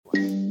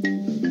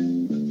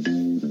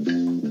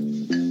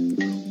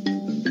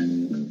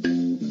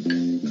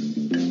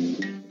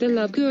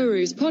Love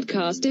Gurus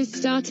podcast is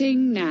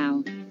starting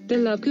now. The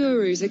Love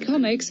Gurus are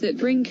comics that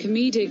bring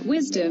comedic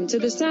wisdom to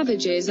the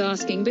savages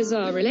asking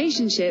bizarre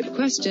relationship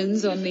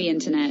questions on the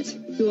internet.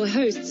 Your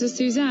hosts are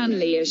Suzanne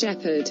Leah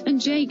Shepherd and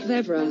Jake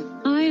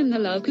Vevra. I am the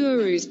Love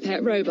Gurus'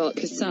 pet robot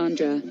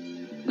Cassandra.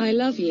 I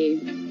love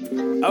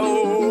you.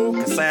 Oh,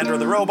 Cassandra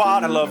the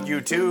robot, I love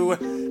you too.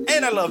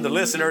 And I love the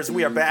listeners.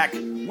 We are back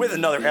with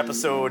another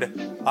episode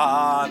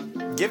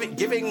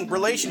giving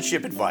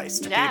relationship advice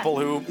to people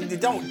who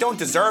don't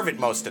deserve it,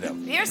 most of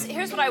them.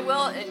 Here's what I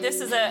will. This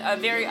is a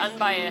very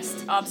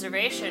unbiased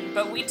observation,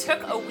 but we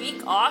took a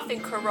week off in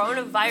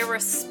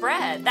coronavirus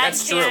spread.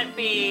 That's true. Can't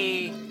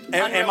be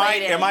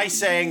unrelated. Am I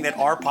saying that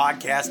our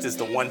podcast is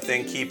the one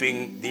thing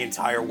keeping the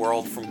entire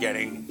world from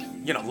getting,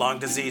 lung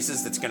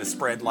diseases that's going to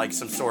spread like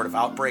some sort of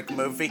outbreak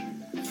movie?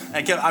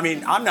 I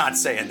mean, I'm not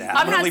saying that.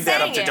 I'm going to leave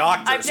that up to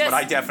doctors, but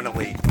I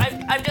definitely...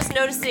 I'm just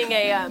noticing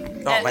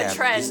a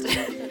trend.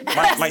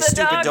 My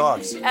stupid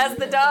dogs. As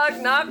the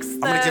dog knocks I'm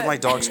going to give my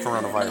dogs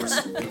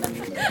coronavirus.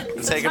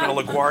 And take them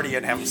to LaGuardia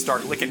and have them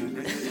start licking,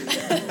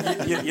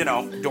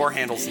 door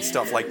handles and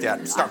stuff like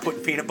that. Start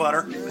putting peanut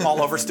butter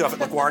all over stuff at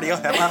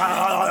LaGuardia.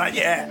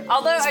 Yeah.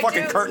 Although it's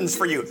fucking curtains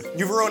for you.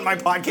 You've ruined my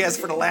podcast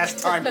for the last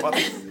time,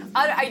 puppy.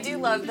 I do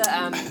love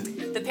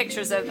the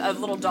pictures of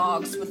little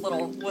dogs with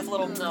little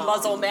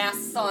muzzle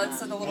masks on,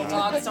 so the little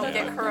dogs don't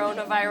get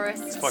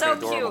coronavirus. It's so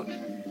adorable. Cute.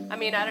 I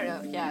mean, I don't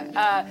know.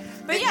 Yeah.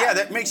 Yeah,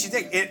 that makes you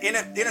think.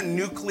 In a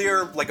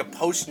nuclear, like a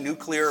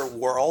post-nuclear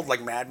world,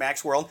 like Mad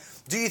Max world,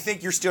 do you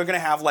think you're still going to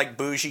have like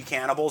bougie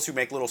cannibals who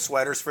make little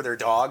sweaters for their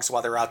dogs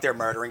while they're out there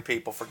murdering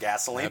people for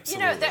gasoline?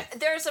 Absolutely.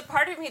 There's a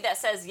part of me that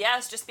says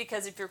yes, just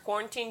because if you're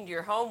quarantined in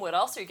your home, what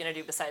else are you going to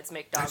do besides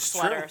make dog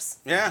sweaters?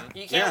 True. Yeah.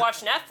 You can't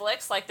watch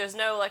Netflix. Like, there's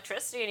no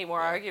electricity anymore,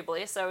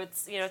 arguably. So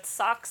it's it's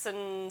socks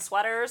and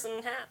sweaters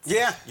and hats.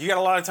 Yeah, you got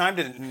a lot of time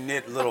to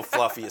knit a little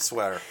fluffy a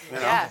sweater.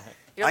 Yeah.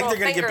 Your I think they're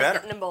going to get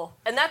better. Nimble.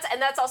 And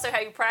that's also how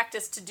you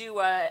practice to do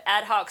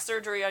ad hoc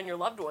surgery on your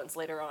loved ones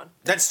later on.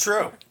 That's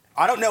true.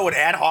 I don't know what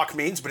ad hoc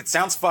means, but it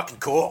sounds fucking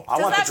cool. I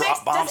want the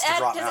bombs to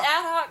drop now. Does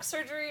ad hoc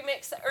surgery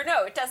make sense? Or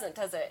no, it doesn't,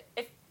 does it?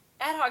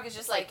 Ad hoc is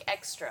just like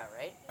extra,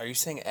 right? Are you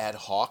saying ad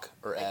hoc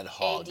or ad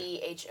hog?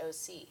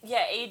 ADHOC.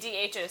 Yeah,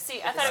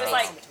 ADHOC. I thought it was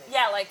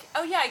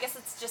I guess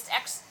it's just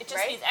it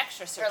just means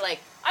extra surgery.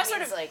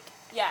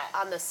 Or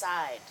on the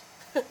side.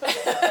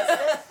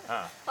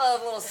 A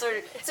little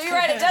surgery. So you're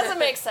right, it doesn't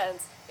make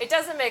sense. It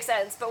doesn't make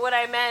sense, but what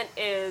I meant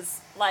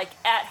is like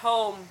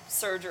at-home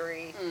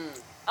surgery,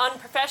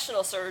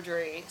 unprofessional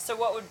surgery. So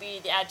what would be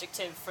the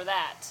adjective for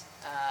that?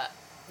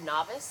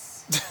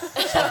 Novice?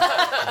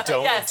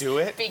 Don't do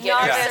it?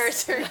 Beginner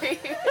surgery.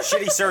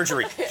 Shitty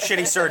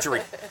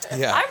surgery.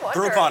 Yeah. I wonder,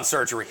 Groupon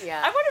surgery.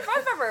 Yeah. I wonder if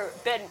I've ever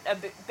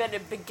been a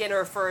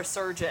beginner for a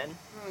surgeon.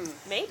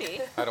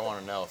 Maybe. I don't want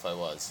to know if I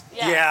was.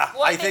 Yeah,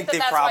 well, I think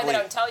that's probably... why they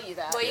don't tell you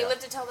that. Well, you live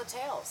to tell the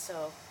tale,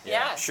 so...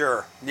 Yeah.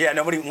 Sure. Yeah,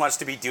 nobody wants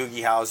to be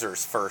Doogie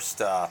Howser's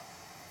first,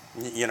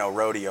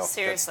 rodeo.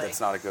 Seriously. That's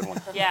not a good one.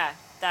 Yeah,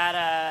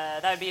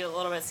 that would be a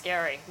little bit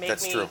scary.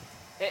 True.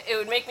 It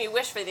would make me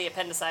wish for the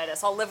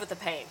appendicitis. I'll live with the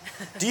pain.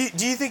 Do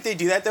you think they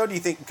do that though? Do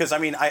you think, because I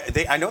mean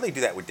I know they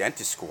do that with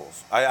dentist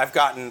schools. I've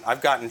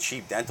gotten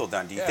cheap dental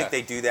done. Do you think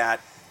they do that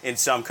in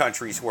some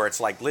countries where it's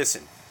like,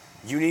 listen,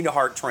 you need a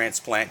heart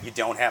transplant, you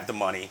don't have the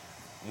money,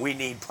 we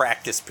need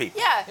practice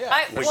people.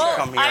 Yeah. We should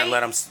come here and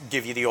let them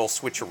give you the old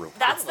switcheroo.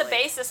 That's the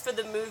basis for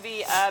the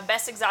movie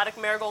Best Exotic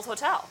Marigold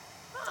Hotel.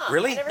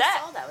 Really? I never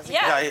saw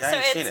that. I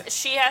haven't seen it.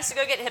 She has to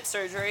go get hip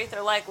surgery.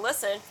 They're like,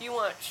 listen, if you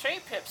want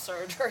cheap hip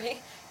surgery,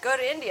 go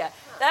to India.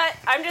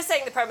 I'm just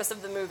saying the premise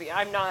of the movie.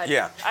 I'm not.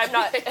 I'm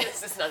not.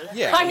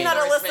 I'm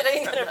not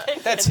eliciting an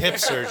opinion. That's hip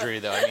surgery,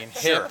 though. I mean,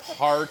 hip,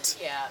 heart.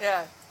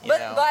 Yeah. But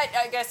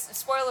I guess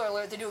spoiler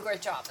alert, they do a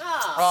great job.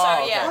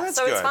 That's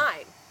so good. It's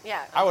fine.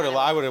 Yeah. I would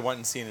have went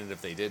and seen it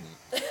if they didn't.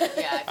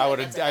 Yeah.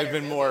 I've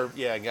been more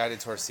guided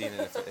towards seeing it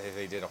if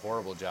they did a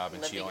horrible job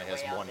and she only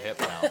has one hip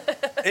now.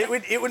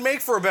 It would make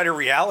for a better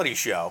reality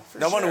show.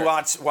 One who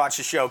watched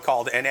a show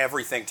called And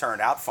Everything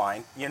Turned Out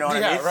Fine. You know what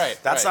I mean? Yeah, right.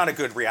 That's not a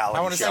good reality show.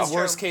 I want to see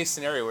worst case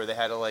scenario where they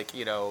had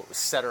to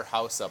set her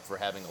house up for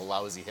having a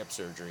lousy hip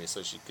surgery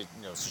so she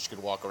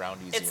could walk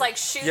around easier. It's like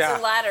Chutes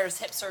and Ladders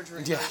hip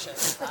surgery version.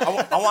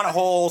 I want a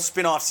whole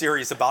spin-off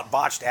series about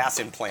botched ass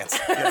implants.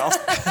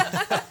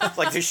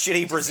 Like the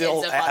shitty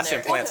Brazil ass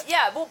implants.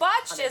 Well,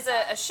 Botched is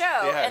a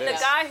show, and the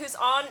guy who's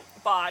on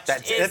Botched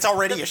that's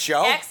already a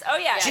show?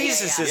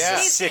 Jesus is a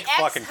He's sick the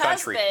fucking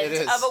country. It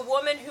is. Of a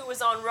woman who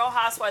was on Real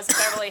Housewives of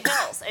Beverly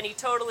Hills, and he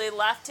totally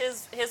left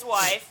his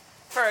wife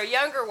for a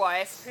younger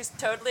wife who's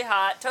totally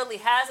hot, totally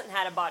hasn't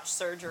had a botched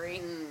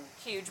surgery,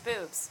 huge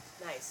boobs.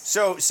 Nice.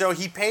 So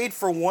he paid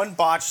for one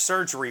botched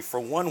surgery for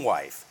one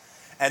wife,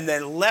 and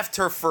then left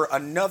her for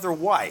another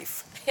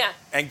wife. Yeah.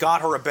 And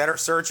got her a better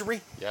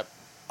surgery? Yep.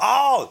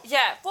 Oh,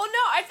 Yeah. Well,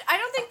 no, I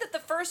don't think that the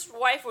first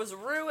wife was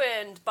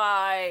ruined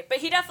by, but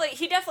he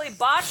definitely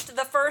botched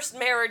the first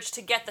marriage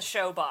to get the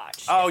show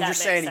botched. oh, if that you're makes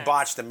saying he sense.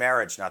 botched the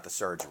marriage, not the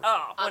surgery.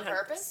 Oh, On 100%.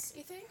 purpose,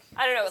 you think?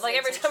 I don't know. Was Like it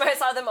every time I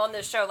saw them on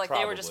this show, like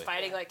they were just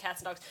Probably. fighting like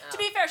cats and dogs. To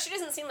be fair, she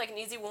doesn't seem like an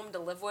easy woman to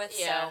live with.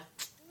 Yeah.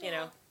 So, you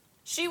know,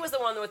 she was the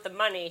one with the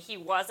money. He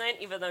wasn't,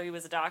 even though he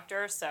was a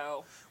doctor.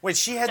 So Wait,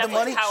 she had the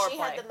Definitely money? power She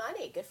play. had the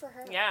money. Good for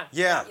her. Yeah.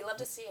 Yeah. You love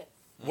to see it.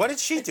 What did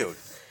she do?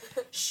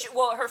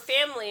 Well, her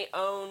family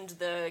owned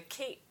the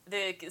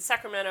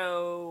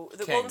Sacramento, the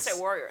Golden Kings. State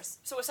Warriors.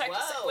 So it's like,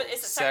 Whoa.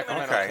 it's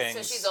Sacramento. Sacramento Okay.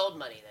 Kings. So she's old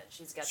money then.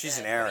 She's got She's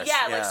the, an heiress.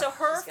 Yeah, Yeah. like so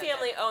her She's got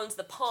family that owns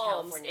the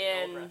Palms California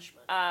gold in rush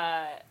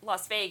money.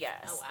 Las Vegas.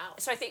 Oh, wow.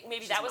 So I think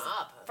maybe She's that a was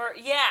mob, huh? for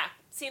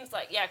seems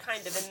like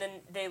kind of. And then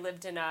they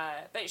lived in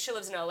but she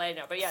lives in LA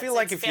now. But yeah, I feel it's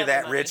like if you're family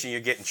that money. rich and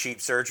you're getting cheap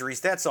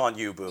surgeries, that's on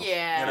you, boo.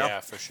 Yeah. You know? Yeah,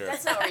 for sure.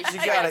 That's not where you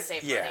should gotta-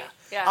 save yeah. money.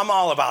 Yeah. I'm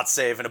all about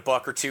saving a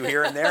buck or two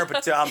here and there,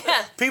 but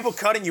people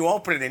cutting you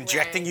open and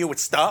injecting Right. you with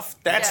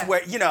stuff—that's Yeah.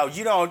 where you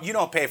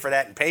don't pay for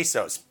that in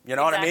pesos. You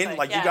know what I mean? Exactly,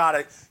 Like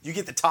yeah. you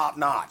get the top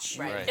notch.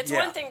 Right. Right. It's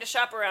Yeah. one thing to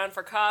shop around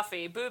for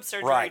coffee, boob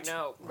surgery. Right.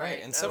 No, Right,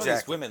 and no. some of these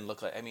Exactly. women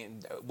look like. I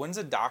mean, when's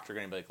a doctor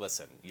going to be like,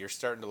 "Listen, you're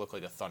starting to look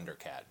like a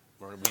Thundercat.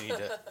 We need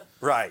to,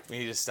 Right. we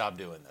need to stop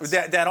doing this."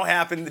 That'll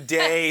happen the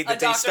day A that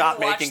they doctor stop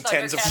who watched making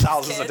tens of Thundercats as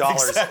thousands of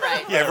kids. dollars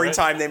Right. every right.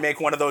 time they make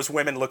one of those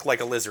women look like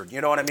a lizard.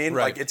 You know what I mean?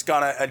 Right. Like it's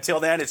gonna. Until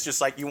then, it's just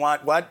like you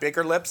want what?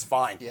 Bigger lips?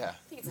 Fine. Yeah.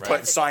 It's a But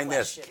difficult sign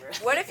this. question, really.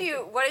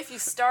 What if you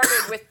started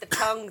with the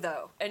tongue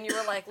though, and you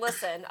were like,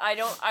 listen, I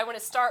want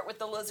to start with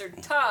the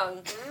lizard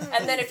tongue,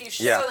 and then if you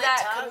show Yeah.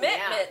 that Tongue,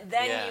 commitment,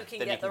 then Yeah, you can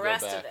then get you can the go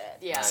rest of back. it.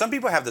 Yeah. Some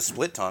people have the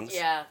split tongues.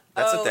 Yeah.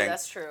 That's oh, the thing.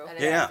 that's true. That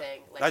is Yeah. a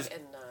thing. Like That's-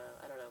 in,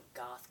 I don't know,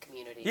 goth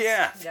communities.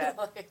 Yeah. Yeah.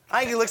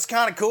 I think it looks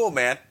kind of cool,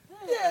 man.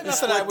 Yeah, nothing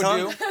split I would tongue.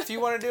 do. If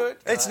you want to do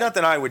it, It's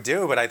nothing I would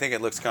do, but I think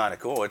it looks kind of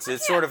cool.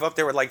 It's sort of up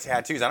there with like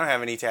tattoos. I don't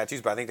have any tattoos,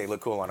 but I think they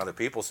look cool on other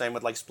people. Same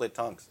with like split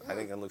tongues. I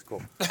think it looks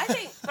cool. I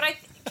think, but I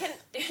can.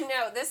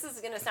 No, this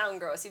is gonna sound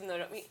gross, even though I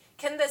don't mean.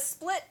 Can the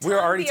split tongue We're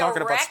already be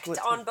talking about erect split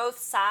on tongue. both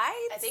sides?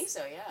 I think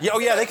so, yeah. Yeah, oh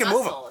yeah, they It's can a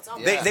move muscle. them. It's all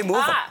They muscle. move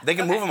them. Ah, They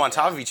can move okay. them on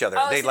top of each other.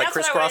 Oh, They see, like that's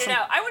what I crisscross wanted to them.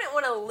 know. I wouldn't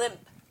want a limp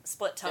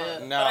split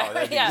tongue. no, but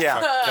that'd be, Yeah.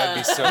 that'd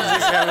be so.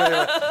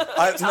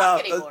 talk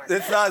anymore.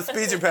 It's not a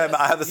speech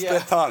impediment. I have a split Yeah.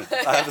 tongue.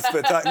 I have a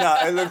split tongue. No,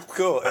 it looks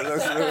cool. It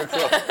looks really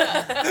cool.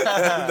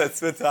 That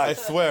split tongue. I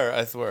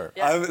swear.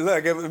 Yeah.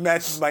 Look, it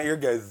matches my ear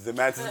guys. It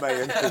matches my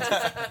ear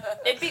guys.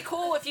 It'd be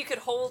cool if you could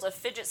hold a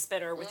fidget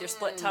spinner with your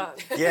split tongue.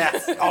 Yeah. Oh,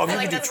 if I you like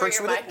can do that's where tricks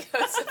your with mind it.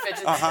 goes to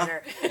fidget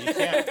spinner. You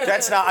can't.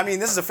 That's not. I mean,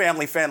 this is a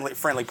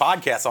family-friendly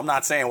podcast. So I'm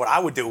not saying what I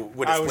would do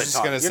with a I was split just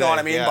tongue. gonna You know what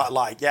I say, mean? yeah. But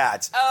like, yeah,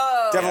 it's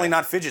definitely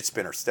not fidget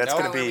spinners. That's No.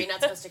 gonna Oh, are we be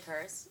not supposed to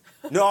curse?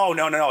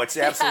 no. It's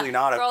absolutely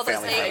not For all a those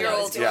family-friendly.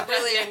 8-year-olds who Yeah.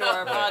 really ignore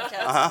our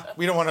podcast.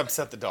 We don't want to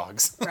upset the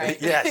dogs. Right.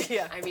 Yes.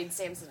 Yeah. I mean,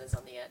 Samson is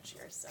on the edge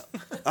here, so.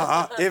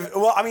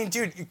 Well, I mean,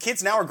 dude,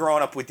 kids now are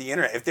growing up with the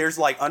internet. If there's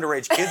like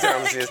underage kids that are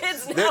listening, to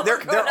Kids this, now are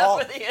growing up all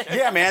with the internet.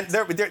 yeah, man.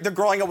 They're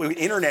growing up with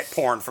internet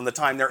porn from the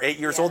time they're 8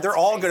 years Yeah, old. They're that's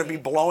all going to crazy.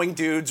 be blowing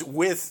dudes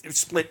with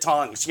split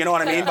tongues. You know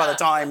what I mean? By the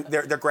time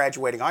they're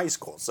graduating high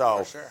school,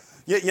 so For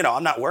sure. you know,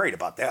 I'm not worried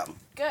about them.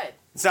 Good.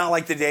 It's not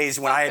like the days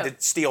when I had Fuck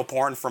to steal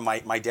porn from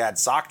my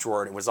dad's sock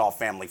drawer and it was all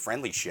family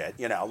friendly shit.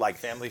 You know, like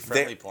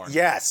Family-friendly porn.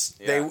 Yes,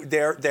 Yeah.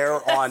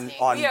 they're on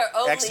We are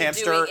only X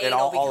Hamster doing and anal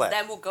all because that.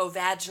 then we'll go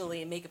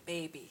vaginally and make a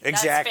baby.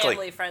 Exactly. That's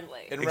family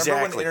friendly. And remember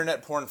Exactly. when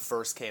internet porn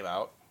first came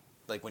out?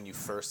 Like when you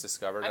first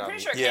discovered it I'm on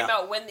pretty sure it Yeah. came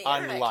out when the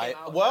on internet Li- came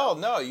out. Well,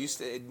 no, you used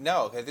to,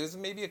 no. There was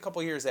maybe a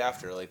couple years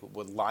after, like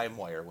with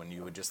LimeWire, when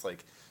you would just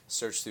like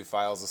search through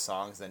files of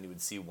songs, then you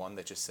would see one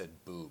that just said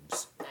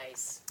boobs,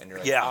 Nice. and you're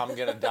like, Yeah. I'm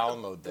gonna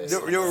download this.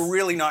 They were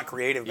really not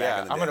creative back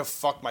Yeah, in the I'm day. gonna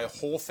fuck my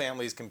whole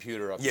family's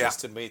computer up Yeah. just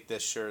to make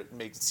this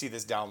see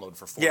this download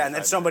for 4. Yeah, and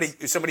then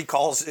somebody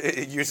calls,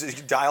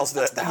 dials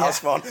the house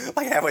phone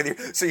like halfway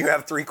through, so you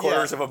have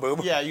 3/4 of a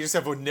boob. Yeah, you just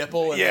have a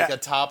nipple and Yeah. like a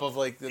top of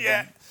like the,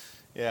 Yeah.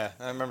 yeah.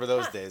 I remember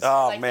those days.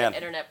 Oh Like man. the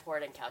internet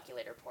porn and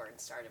calculator porn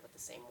started with the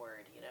same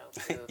word, you know.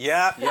 boobs.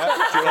 Yeah.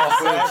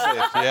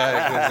 Exactly.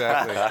 Yeah,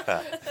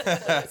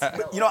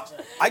 exactly. You know,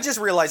 I just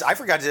realized I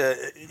forgot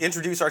to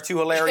introduce our two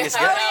hilarious Oh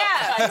guests.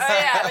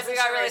 yeah, wasn't we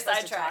got sure really I was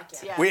supposed to sidetracked.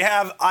 talk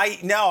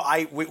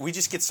Yeah. We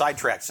just get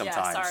sidetracked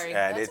sometimes, sorry.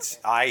 and That's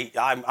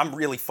I'm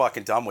really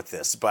fucking done with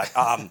this. But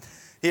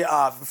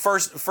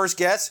first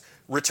guest,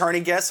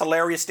 returning guest,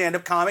 hilarious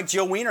stand-up comic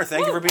Jill Weiner.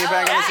 Thank you for being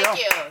back on the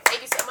show.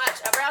 Thank you so much.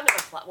 A round of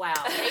applause. Wow,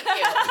 thank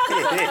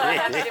you.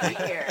 Happy to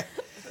be here.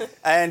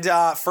 And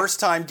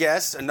first-time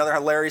guest, another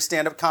hilarious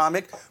stand-up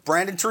comic,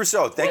 Brandon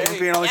Trusso. Thank you for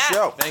being on the Yeah.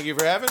 show. Thank you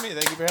for having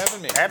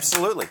me.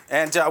 Absolutely.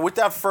 And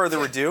without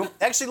further ado,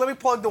 actually, let me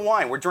plug the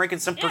wine. We're drinking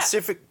some Yeah.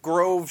 Pacific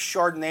Grove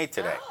Chardonnay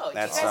today. Oh,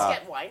 That's, do you guys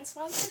get wine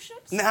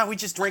sponsorships? nah, we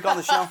just drink on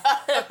the show.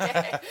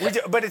 We do,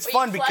 but it's Well,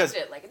 fun you because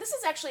plugged it. Like, this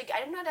is actually,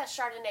 I'm not a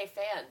Chardonnay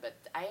fan, but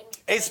I'm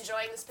It's-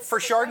 enjoying this Pacific for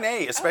Chardonnay,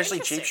 Grove. especially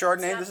Oh, cheap interesting.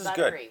 Chardonnay, It's this is not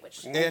good. buttery,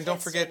 which And don't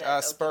can't forget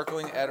stand it.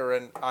 sparkling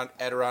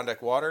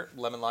Adirondack water,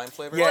 lemon lime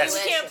flavor. Yes.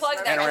 You can't plug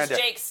that Adirondack. because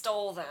Jake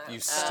stole that. You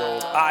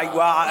stole.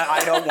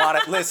 I don't want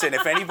it. Listen,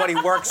 if anybody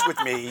works with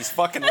me, he's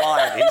fucking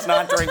lying. He's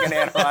not drinking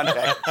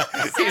Adirondack.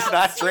 He's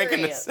not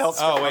drinking the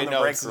seltzer Oh from wait, the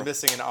no, break it's room.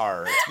 missing an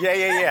R.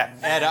 Yeah.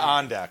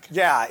 Adirondack.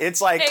 Yeah,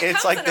 it's like It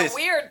it's comes like in this. a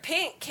weird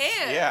pink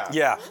can. Yeah.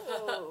 Yeah.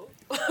 Ooh.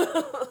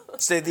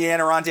 It's the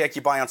Adirondack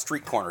you buy on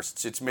street corners.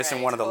 It's missing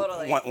Right, one of the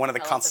totally. one of the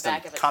Fell off the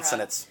back of a truck.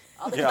 consonants.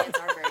 All the Yeah. kids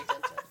are very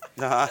gentle.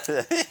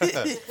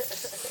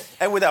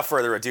 And without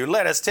further ado,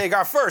 let us take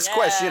our first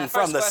question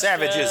from first the question.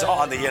 savages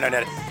on the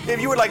internet. If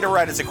you would like to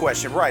write us a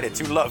question, write it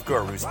to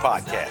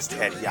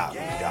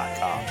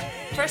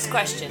loveguruspodcast@yahoo.com. First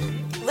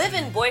question.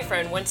 Live-in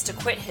boyfriend wants to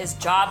quit his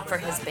job for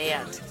his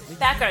band.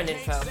 Background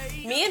info.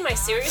 Me and my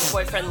serious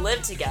boyfriend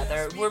live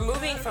together. We're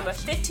moving from a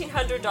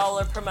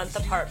 $1,500 per month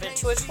apartment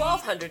to a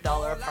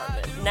 $1,200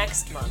 apartment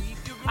next month.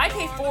 I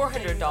pay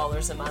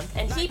 $400 a month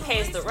and he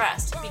pays the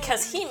rest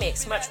because he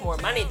makes much more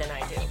money than I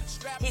do.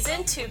 He's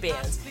in 2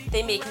 bands.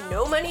 They make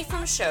no money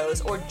from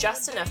shows or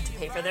just enough to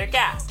pay for their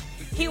gas.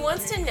 He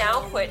wants to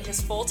now quit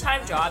his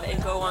full-time job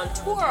and go on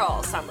tour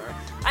all summer.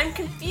 I'm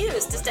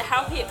confused as to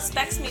how he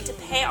expects me to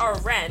pay our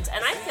rent,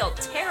 and I feel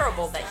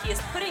terrible that he is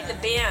putting the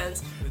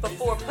bands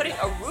before putting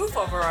a roof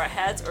over our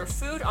heads or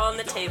food on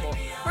the table,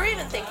 or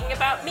even thinking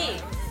about me.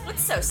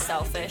 What's so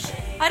selfish?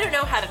 I don't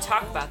know how to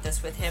talk about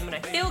this with him, and I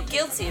feel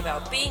guilty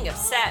about being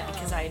upset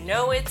because I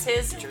know it's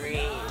his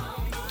dream.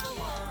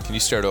 Can you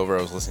start over?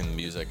 I was listening to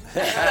music.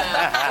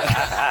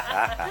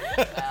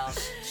 Well,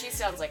 she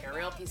sounds like a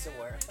real piece of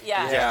work.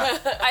 Yeah.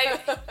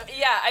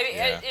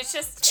 Yeah. It's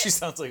just... She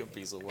sounds like a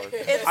piece of work.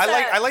 It's,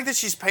 I like that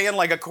she's paying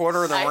like a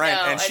quarter of the I rent,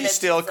 know, and and she's then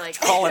still she's like-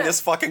 calling this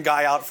fucking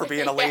guy out for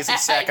being a lazy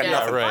sack of I know.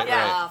 nothing. Right,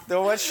 Yeah. right.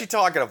 Then what's she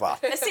talking about?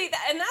 See,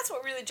 and that's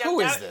what really jumped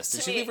Who out is this? Did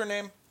to she me. leave her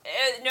name?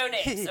 No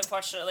names,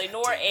 unfortunately,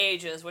 nor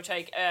ages, which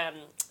I,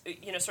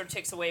 sort of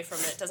takes away from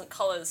it. Doesn't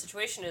color the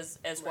situation as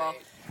well.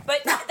 Right. But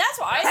that's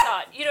what I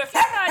thought. If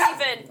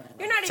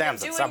you're not even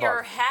Sam's doing at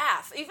your Sunbar.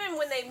 half, even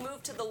when they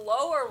move to the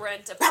lower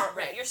rent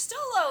apartment, Right. you're still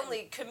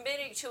only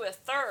committing to a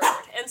third.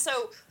 And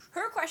so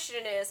her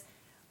question is,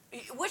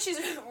 what she's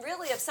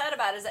really upset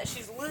about is that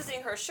she's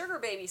losing her sugar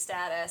baby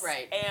status.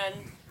 Right. And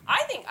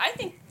I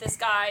think this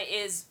guy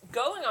is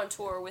going on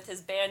tour with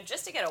his band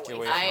just to get away Get from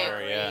away her. I from her,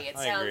 agree. yeah. It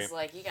I sounds agree.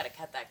 like you gotta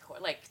cut that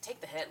cord. Like,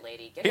 take the hit,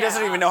 lady. Get He it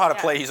doesn't out. even know how to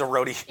Yeah. play. He's a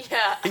roadie.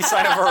 Yeah. He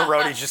signed up for a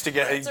roadie just to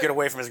get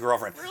away from his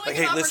girlfriend. Really Like,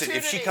 good hey, listen,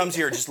 if she opportunity. comes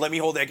here, just let me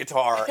hold that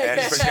guitar,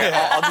 and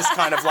I'll just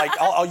kind of like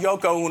I'll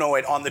Yoko Uno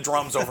it on the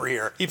drums over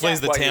here. He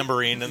plays the While you-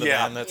 tambourine in the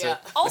Yeah. band. That's Yeah. it.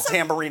 Also, The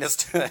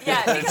tambourinist.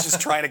 Yeah, because-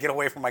 just trying to get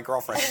away from my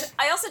girlfriend.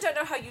 I also don't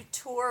know how you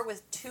tour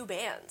with 2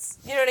 bands.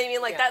 You know what I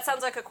mean? Like, Yeah. that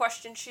sounds like a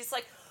question. She's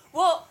like,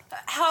 well,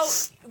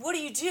 what do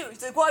you do?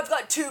 He's like, well, I've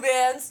got 2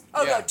 bands.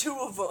 I've Yeah. got 2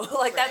 of them.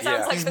 Like, that sounds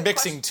Yeah. like He's the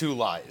mixing question. 2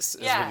 lies.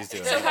 Is Yeah. what he's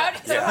doing. So how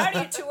Yeah. do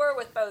you tour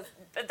with both?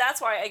 But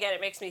that's why, again, it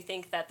makes me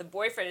think that the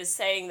boyfriend is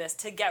saying this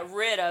to get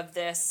rid of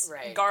this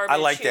Right. garbage. I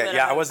like that. human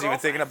Yeah, of I a wasn't even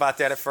thinking girlfriend. about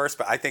that at first,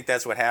 but I think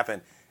that's what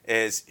happened.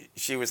 Is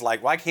she was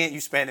like, "Why can't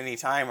you spend any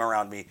time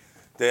around me?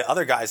 The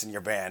other guys in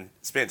your band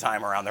spend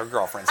time around their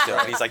girlfriends too."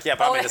 And he's like, "Yeah,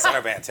 but I'm in this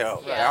other band too. Yeah.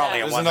 They're only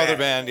in There's one another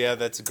band." band, yeah,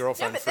 that's Yeah,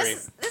 girlfriend but free.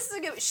 this is a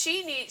good.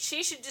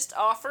 She should just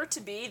offer to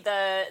be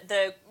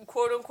the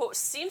quote unquote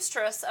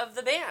seamstress of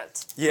the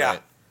band. Yeah.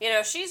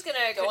 Right. She's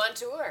gonna Go on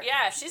tour.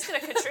 Yeah, she's gonna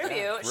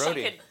contribute.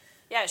 Roadie.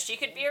 She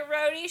could be a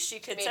roadie. She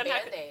could Be a somehow.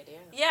 Band-Aid, yeah.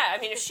 Yeah, I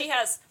mean, if she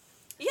has.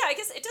 Yeah, I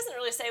guess it doesn't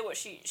really say what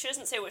she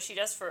doesn't say what she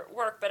does for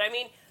work, but I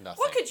mean, Nothing.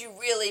 what could you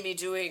really be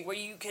doing where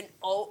you can,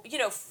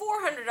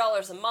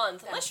 $400 a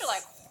month, unless you're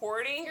like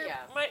hoarding your, Yeah.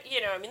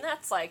 I mean,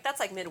 that's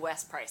like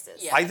Midwest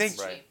prices. Yeah. I think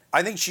that's cheap.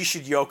 I think she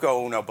should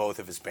Yoko Uno both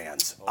of his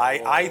bands.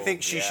 I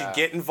think she yeah. should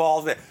get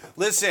involved.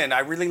 Listen,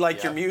 I really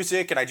like your Yeah.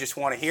 music, and I just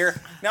want to hear.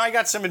 Now I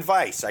got some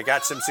advice. I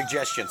got some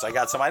suggestions. I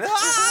got some.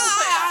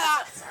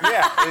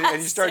 Yeah,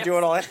 and you start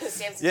doing all that.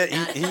 Sam's Yeah,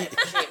 not appreciate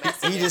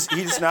my he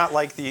does not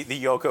like the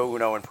Yoko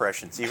Uno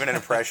impressions. Even an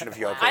impression of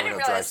Yoko I Uno didn't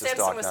realize drives his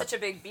Simpson dog was nuts. such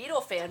a big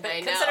Beatle fan, but I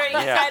know. considering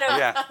he Yeah, kind of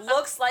yeah.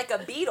 looks like a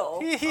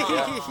beetle.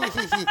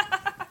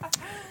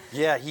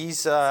 Yeah,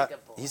 he's a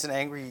good boy. an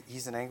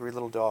angry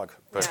little dog.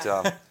 But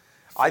Yeah.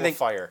 I Full think of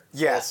fire.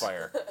 Yes. Full of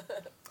fire.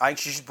 I think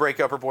she should break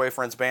up her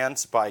boyfriend's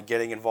bands by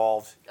getting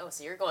involved Oh,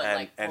 so you're going and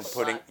like pull the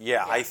putting. plug.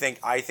 Yeah, I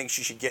think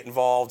she should get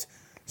involved,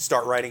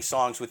 start writing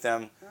songs with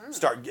them,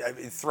 start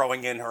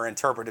throwing in her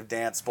interpretive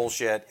dance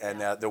bullshit and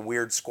the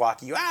weird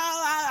squawky.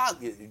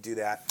 You do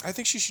that. I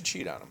think she should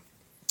cheat on him.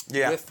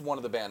 Yeah. With one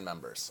of the band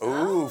members.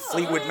 Ooh,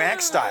 Fleetwood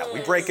Mac style.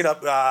 We break it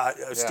up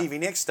Stevie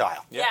Nicks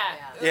style. Yeah.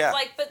 Yeah.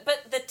 Like, but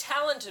the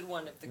talented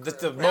one of the group.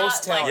 The not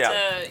most like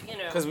talented.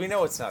 the, Because we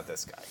know it's not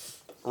this guy.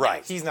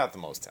 Right. He's not the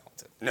most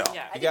talented. No.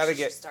 Yeah. I think gotta she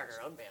get- should start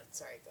her own band.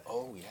 Sorry, go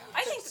ahead. Oh, yeah.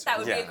 I think that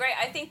would be Yeah. a great.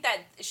 I think that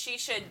she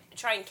should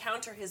try and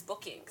counter his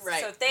bookings.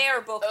 Right. So if they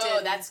are booked Oh,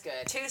 in that's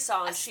good. 2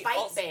 songs, A she spite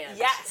also, band.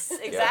 Yes,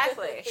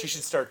 exactly. She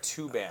should start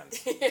 2 bands.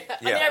 I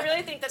mean, I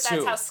really think that that's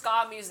 2. how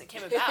ska music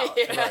came about.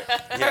 Yeah.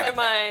 Am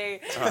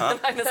I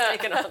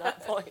mistaken on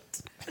that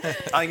point? I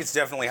think it's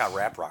definitely how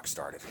rap rock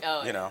started. Oh,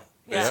 you yeah. know.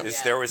 Yeah.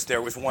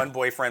 There was one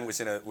boyfriend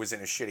was in a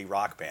shitty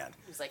rock band.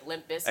 It was like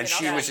Limp Bizkit. And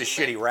she was a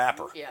shitty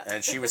rapper. Yeah.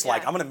 And she was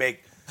like, I'm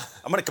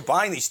gonna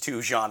combine these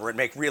two genres and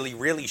make really,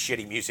 really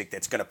shitty music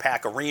that's gonna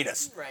pack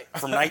arenas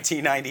from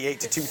 1998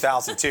 to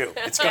 2002.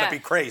 It's gonna be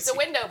crazy. It's a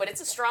window, but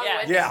it's a strong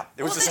window. Yeah,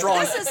 it was a strong.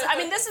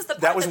 This is the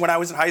part that was when I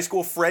was in high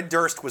school. Fred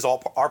Durst was our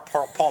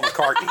Paul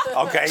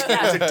McCartney. Okay,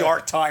 it was a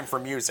dark time for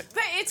music.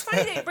 But it's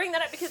funny that you bring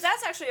that up because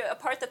that's actually a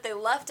part that they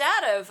left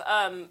out of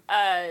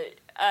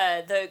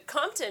the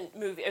Compton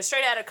movie,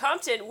 Straight Outta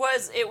Compton.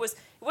 It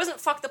wasn't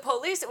Fuck the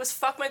Police, it was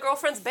Fuck My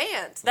Girlfriend's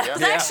Band. That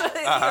was actually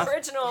the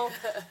original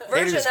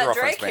version that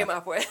Dre came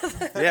up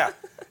with. Yeah.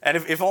 And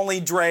if only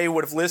Dre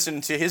would have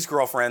listened to his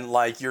girlfriend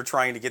like you're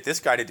trying to get this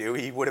guy to do,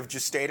 he would have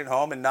just stayed at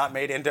home and not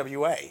made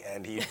NWA.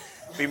 And he'd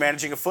be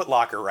managing a Foot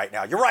Locker right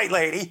now. You're right,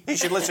 lady. He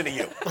should listen to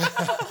you.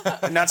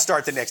 And not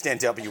start the next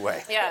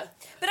NWA. Yeah.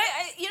 But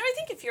I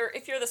think if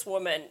you're this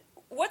woman,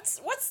 what's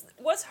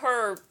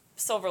her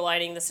silver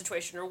lining in the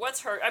situation? Or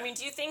what's her,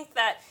 do you think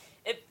that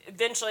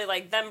eventually,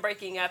 like, them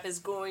breaking up is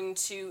going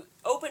to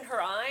open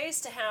her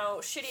eyes to how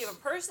shitty of a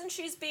person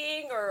she's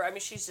being, or,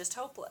 she's just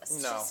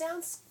hopeless? No. She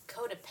sounds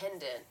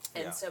codependent,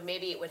 and so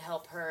maybe it would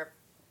help her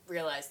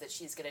realize that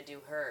she's going to do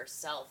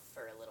herself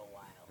for a little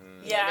while.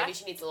 Yeah. Maybe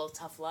she needs a little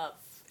tough love.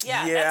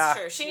 Yeah, Yeah. that's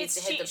true. She needs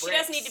to hit the she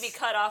does bricks. need to be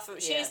cut off.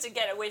 She needs to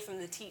get away from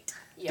the teat.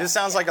 Yeah. This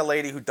sounds like a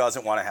lady who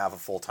doesn't want to have a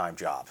full-time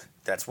job.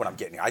 That's what I'm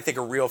getting. I think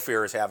a real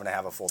fear is having to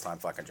have a full-time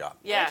fucking job.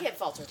 Yeah. I can't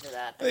fault her for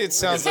that. It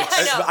sounds like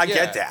I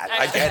get that.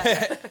 I get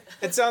that.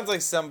 it sounds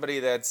like somebody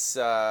that's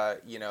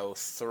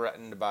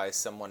threatened by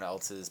someone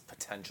else's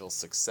potential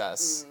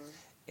success,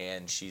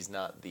 and she's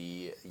not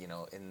the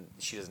and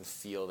she doesn't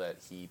feel that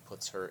he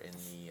puts her in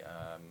the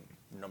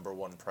number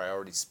one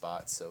priority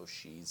spot, so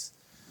she's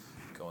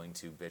going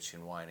to bitch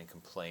and whine and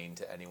complain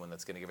to anyone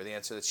that's going to give her the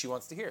answer that she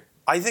wants to hear.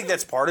 I think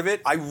that's part of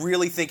it. I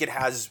really think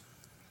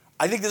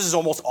I think this is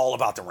almost all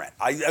about the rent.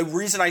 The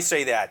reason I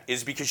say that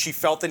is because she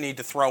felt the need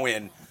to throw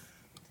in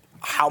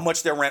how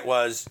much their rent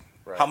was,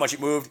 how much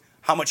it moved,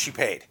 how much she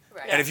paid.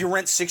 Right. And if you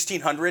rent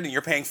 $1,600 and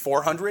you're paying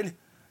 $400,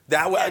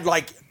 that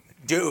would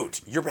dude,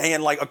 you're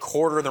paying like a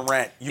quarter of the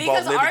rent. You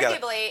both live together.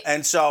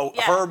 And so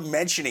her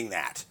mentioning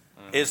that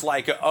is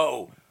like,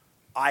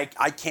 I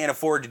can't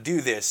afford to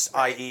do this,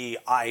 i.e.,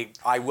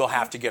 I will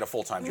have to get a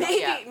full-time job.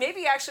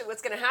 Maybe actually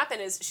what's going to happen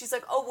is she's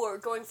like, we're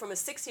going from a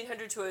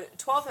 $1,600 to a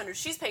 $1,200.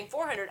 She's paying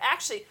 $400.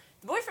 Actually,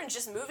 the boyfriend's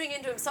just moving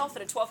into himself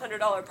in a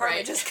 $1,200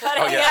 apartment, just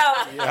cutting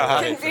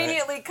out,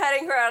 conveniently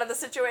cutting her out of the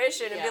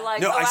situation and be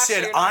like, no, I actually,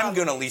 said I'm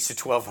going to lease a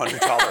 $1,200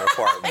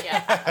 apartment.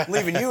 I'm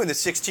leaving you in the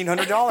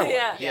 $1,600 one.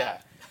 Yeah.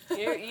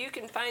 You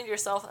can find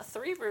yourself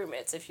 3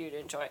 roommates if you'd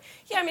enjoy.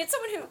 Yeah,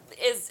 someone who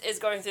is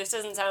going through this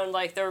doesn't sound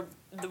like they're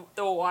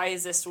the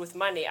wisest with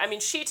money.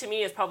 She to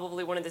me is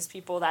probably one of those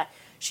people that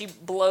she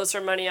blows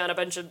her money on a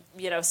bunch of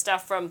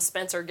stuff from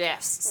Spencer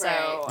Gifts. So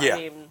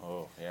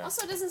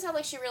Also, it doesn't sound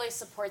like she really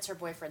supports her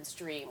boyfriend's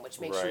dream, which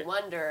makes you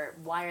wonder,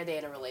 why are they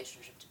in a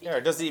relationship to begin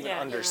with? Or doesn't even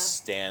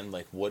understand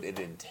like what it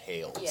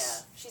entails. Yeah,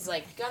 she's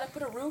like, you gotta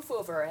put a roof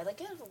over her head. Like,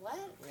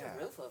 what? Put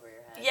a roof over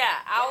your head. Yeah,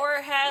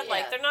 our head.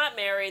 Like, they're not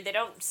married. They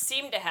don't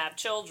seem to have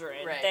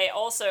children. Right. They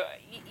also,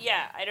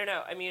 I don't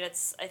know. I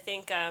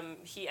think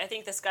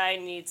this guy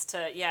needs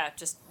to,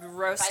 just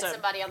roast Find him.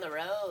 somebody on the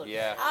road.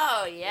 Yeah.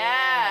 Oh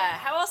yeah.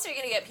 How else are you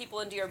gonna get people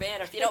into your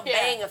band if you don't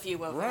bang a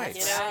few of them? Right.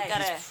 You know,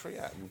 gotta.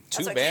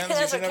 Two bands. That's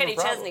what you should Kenny have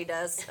a problem. Chesney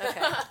does.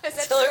 Okay. Is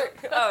that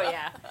true? Oh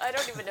yeah. I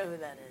don't even know who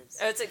that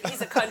is.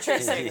 He's a country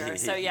singer,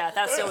 so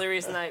that's the only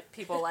reason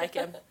people like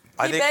him.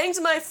 I He think-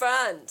 bangs my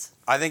friend.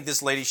 I think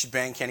this lady should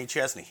bang Kenny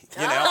Chesney.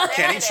 there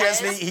Kenny it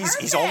Chesney, is.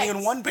 he's only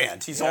in one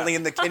band. He's only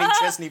in the Kenny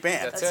Chesney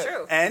band. That's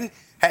true. And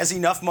has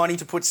enough money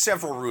to put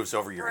several roofs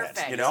over your head.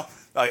 Perfect.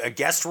 A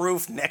guest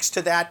roof next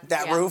to that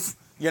roof.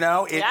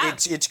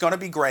 It's going to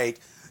be great.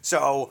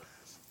 So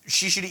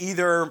she should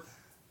either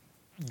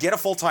get a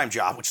full-time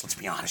job, which, let's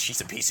be honest,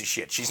 she's a piece of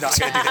shit. She's not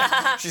going to do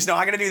that. She's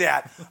not going to do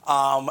that.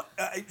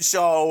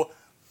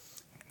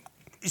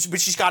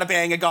 But she's got to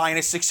bang a guy in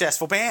a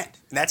successful band,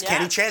 and that's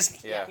Kenny Chesney.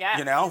 Yeah.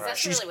 You know,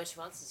 That's really what she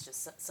wants, is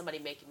just somebody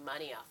making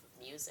money off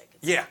of music.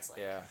 It Yeah. sounds like,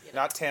 Yeah. you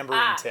know. Not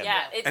Tambourine Tim.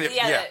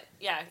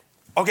 Yeah.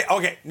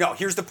 Okay. No,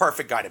 here's the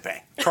perfect guy to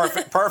bang.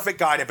 Perfect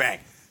guy to bang.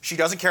 She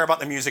doesn't care about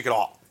the music at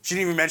all. She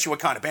didn't even mention what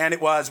kind of band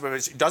it was,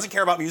 but she doesn't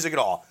care about music at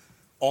all.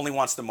 Only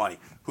wants the money.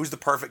 Who's the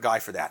perfect guy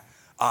for that?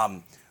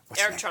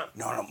 What's Eric his Trump.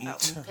 name? No.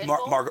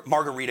 Pitbull?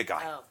 Margarita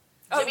guy.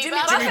 Jimmy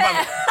Buffett. Jimmy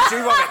Buffett.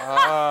 Jimmy Buffett.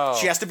 Oh.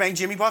 She has to bang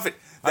Jimmy Buffett.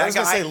 I was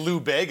going to say Lou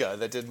Bega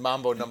that did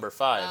Mambo No.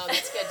 5. Oh,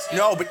 that's good too.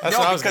 No, That's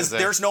what I was because gonna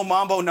say. there's no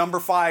Mambo No.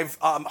 5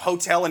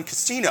 hotel and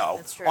casino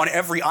true. on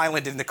every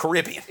island in the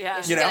Caribbean. Yeah.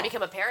 She's You know? gonna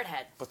become a parrot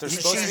head. But there's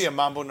She's- supposed to be a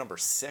Mambo No.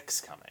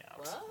 6 coming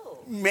out.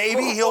 Whoa.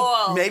 Maybe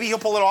Whoa. he'll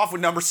pull it off with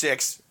number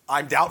 6.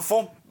 I'm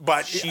doubtful,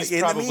 but She's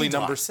in probably the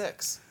meantime, number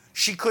 6.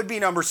 She could be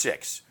number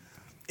 6.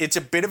 It's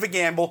a bit of a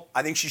gamble.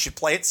 I think she should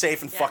play it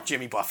safe and fuck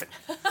Jimmy Buffett,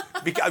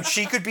 because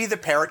she could be the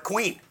parrot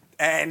queen.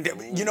 And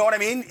you know what I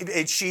mean?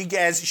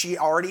 She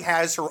already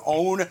has her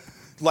own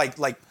like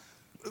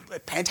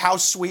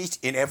penthouse suite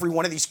in every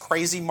one of these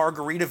crazy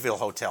Margaritaville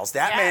hotels.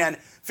 That man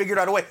figured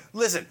out a way.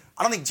 Listen,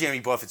 I don't think Jimmy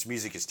Buffett's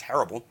music is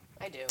terrible.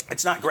 I do.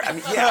 It's not great. I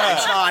mean,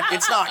 yeah,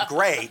 it's not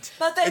great.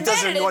 But they it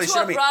doesn't made it really into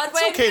show a me. Broadway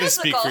It's okay to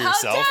musical. speak for How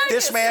yourself. dare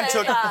This you man say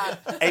took that?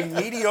 a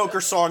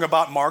mediocre song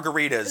about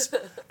margaritas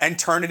and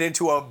turned it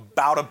into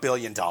about $1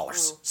 billion.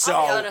 So,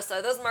 I'll be honest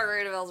though, those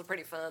Margaritavilles are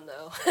pretty fun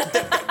though.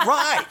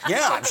 right,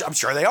 yeah, I'm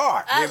sure they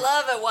are. I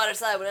love it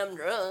waterside when I'm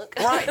drunk.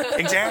 Right,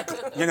 exactly.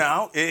 You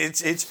know,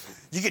 it's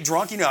you get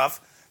drunk enough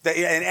that,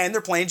 and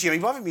they're playing Jimmy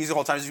Buffett music the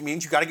whole time. It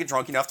means you got to get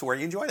drunk enough to where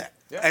you enjoy that.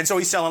 Yeah. And so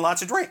he's selling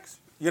lots of drinks.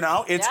 You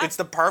know, it's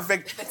the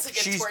perfect. It's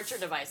like a torture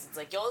device. It's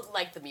like you'll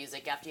like the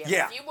music after you have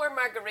Yeah. a few more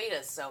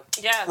margaritas. So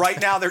Right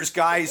now, there's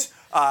guys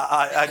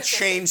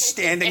chained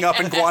standing up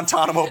in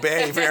Guantanamo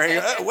Bay, very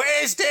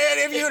wasted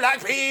if you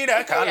like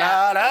pina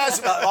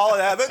coladas, all of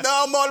that. But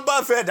no more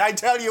Buffett. I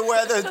tell you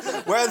where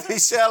the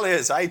cell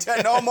is. I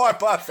tell no more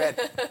Buffett.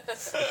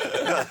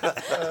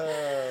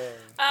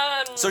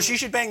 So she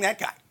should bang that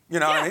guy. You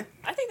know what I mean?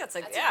 I think that's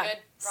a good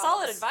solid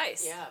problem.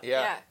 advice.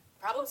 Yeah.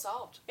 Problem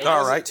solved.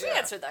 All right. We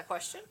answered that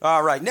question.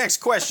 All right, next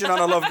question on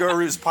the Love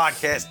Gurus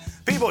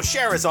podcast. People,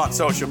 share us on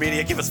social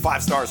media. Give us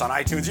 5 stars on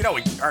iTunes. You know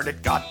we earned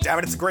it. God damn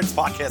it, it's the greatest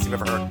podcast you've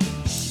ever heard.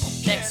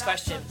 Next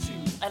question.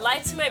 I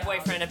lied to my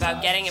boyfriend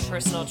about getting a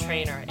personal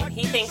trainer, and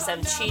he thinks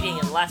I'm cheating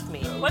and left me.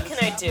 What can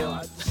I do?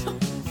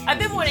 I've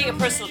been wanting a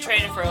personal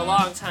trainer for a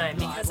long time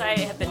because I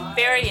have been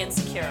very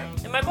insecure,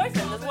 and my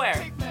boyfriend is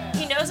aware.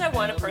 He knows I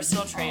want a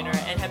personal trainer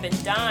and have been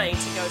dying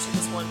to go to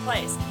this one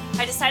place.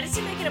 I decided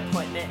to make an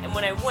appointment, and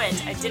when I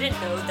went, I didn't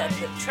know that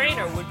the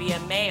trainer would be a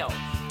male.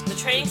 The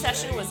training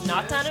session was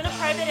not done in a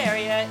private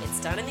area,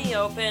 it's done in the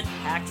open,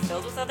 packed,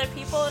 filled with other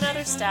people and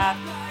other staff.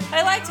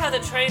 I liked how the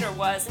trainer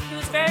was, and he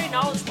was very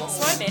knowledgeable,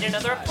 so I made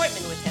another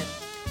appointment with him.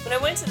 When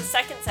I went to the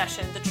second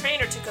session, the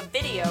trainer took a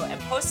video and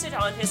posted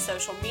on his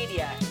social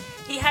media.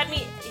 He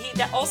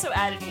also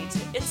added me to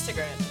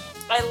Instagram.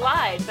 I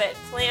lied, but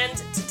planned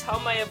to tell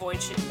my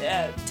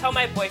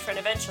boyfriend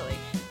eventually.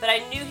 But I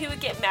knew he would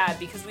get mad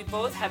because we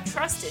both have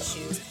trust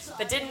issues,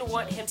 but didn't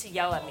want him to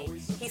yell at me.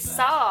 He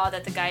saw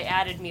that the guy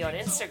added me on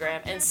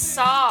Instagram and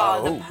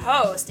saw the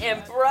post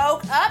and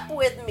broke up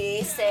with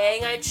me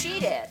saying I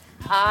cheated.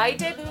 I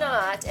did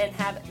not and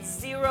have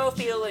zero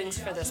feelings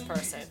for this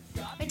person.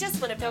 I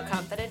just want to feel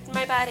confident in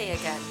my body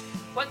again.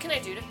 What can I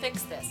do to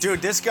fix this?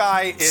 Dude, this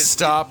guy is...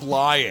 Stop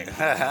lying. No,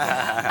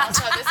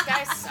 this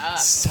guy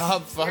sucks.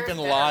 Stop fucking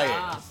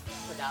lying.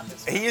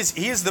 He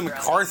is the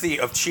McCarthy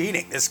of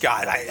cheating. This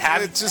guy, like,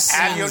 have you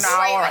seems-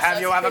 now or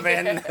have you ever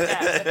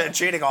been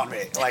cheating on me?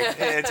 Like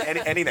it's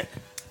anything.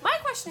 My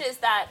question is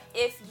that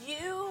if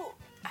you,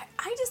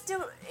 I just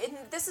don't. And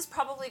this is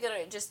probably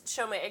gonna just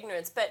show my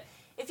ignorance, but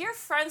if you're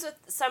friends with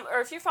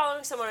if you're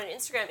following someone on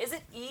Instagram, is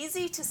it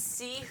easy to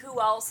see who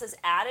else has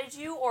added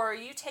you, or are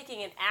you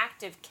taking an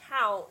active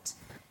count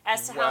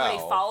as to how many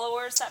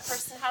followers that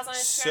person has on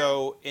Instagram?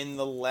 So in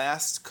the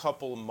last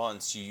couple of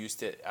months, you used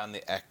to, on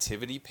the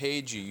activity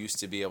page, you used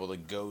to be able to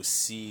go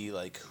see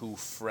like who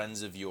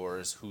friends of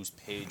yours, whose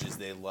pages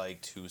they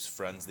liked, whose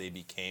friends they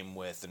became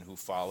with, and who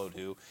followed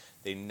who.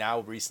 They now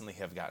recently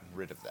have gotten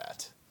rid of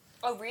that.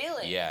 Oh,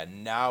 really? Yeah,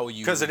 now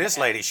you... Because of this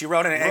lady. She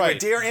wrote an angry, Right.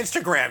 Dear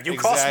Instagram, you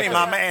cost me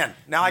my man.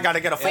 Now I got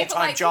to get a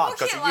full-time job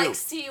because of you. People can't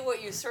see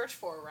what you search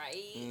for,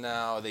 right?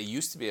 No, they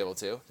used to be able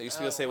to. They used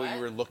to be able to say what you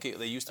were looking...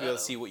 They used to be able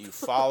to see what you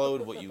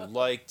followed, what you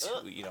liked,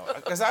 you know.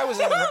 Because I was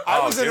in a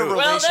relationship...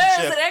 Well,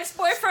 there's an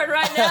ex-boyfriend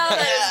right now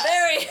that is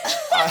very...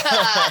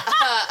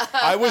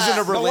 I was in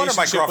a No wonder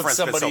my relationship with girlfriend's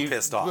been so somebody...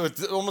 pissed off.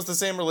 With almost the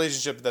same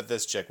relationship that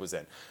this chick was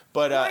in.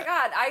 But, Oh my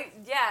God,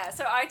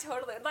 so I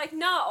totally, like,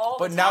 not all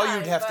the but time. now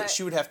you'd have but, to...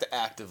 She would have to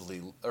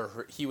actively...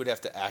 Or he would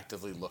have to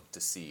actively look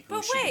to see who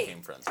But she wait.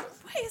 became friends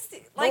with. Why is the,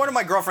 No like, wonder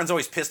my girlfriend's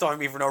always pissed off at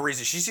me for no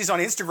reason. She sees on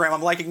Instagram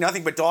I'm liking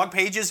nothing but dog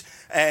pages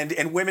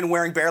and women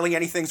wearing barely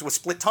anything with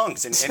split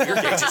tongues and ear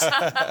gauges.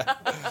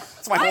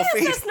 That's my why whole is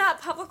feed. this not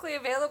publicly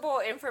available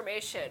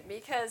information?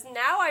 Because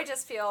now I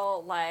just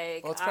feel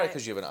like Well, it's probably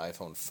because you have an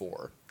iPhone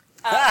 4.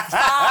 5.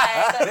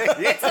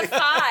 It's a 5.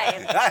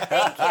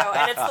 Thank you.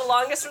 And it's the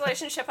longest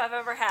relationship I've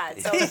ever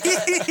had. So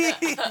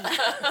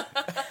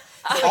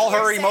All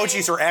her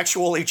emojis are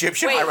actual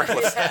Egyptian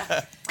hieroglyphs.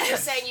 You're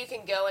saying you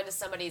can go into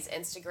somebody's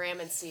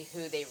Instagram and see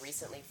who they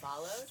recently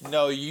followed?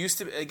 No, you used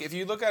to. Like, if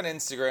you look on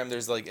Instagram,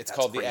 there's like it's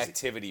called crazy. the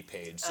activity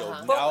page. So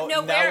But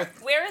now,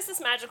 where is this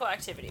magical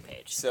activity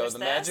page? so There's the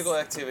this? magical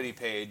activity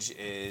page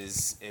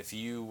is if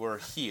you were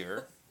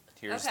here.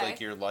 Here's Okay. like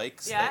your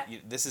likes. Yeah.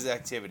 This is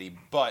activity,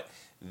 but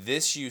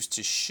this used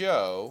to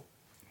show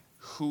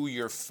who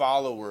your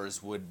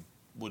followers would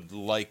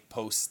like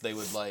posts. They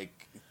would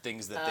like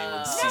things that they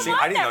would see. See, Mine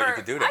I didn't know you never-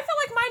 could do I that. feel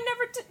like mine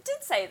never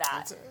did say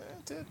that.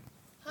 It did.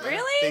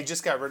 Really? They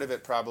just got rid of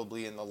it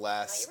probably in the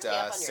last really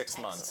up on your 6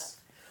 tech months. stuff.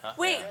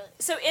 Wait,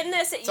 so in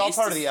this, It's all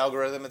part of the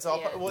algorithm. It's all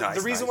part, well, Nice,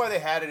 the reason nice. why they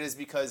had it is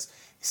because,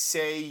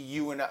 say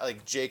you and I,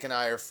 like Jake and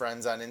I are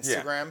friends on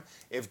Instagram.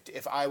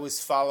 If I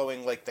was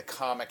following like the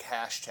comic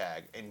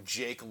hashtag and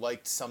Jake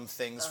liked some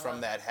things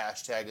from that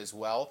hashtag as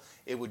well,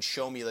 it would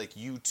show me like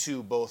you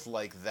two both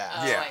like that.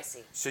 Oh, Yeah. I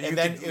see. So you And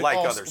then could it like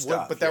also other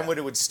stuff. But then what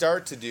it would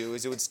start to do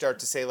is it would start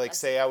to say, like,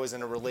 say I was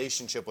in a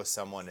relationship with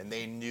someone and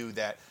they knew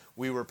that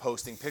we were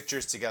posting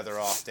pictures together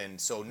often,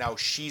 so now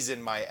she's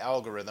in my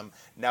algorithm.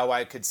 Now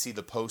I could see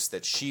the posts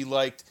that she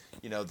liked,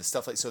 the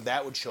stuff so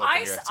that would show up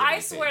in your activity I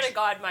swear page. to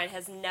God, mine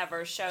has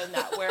never shown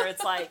that, where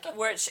it's like, it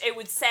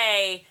would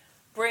say,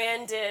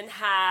 Brandon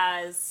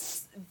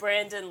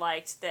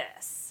liked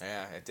this.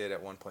 Yeah, it did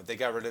at one point. They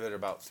got rid of it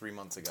about 3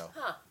 months ago.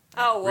 Huh.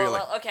 Oh, Really?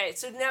 well, okay.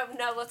 So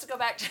now let's go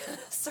back to the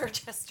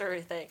search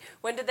history thing.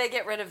 When did they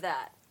get rid of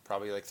that?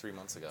 Probably like 3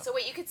 months ago. So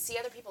wait, you could see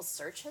other people's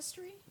search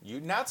history?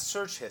 Not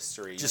search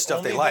history. Just stuff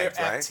only they liked,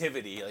 their right?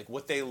 activity, like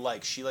what they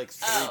like. She liked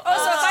 3 Oh, so if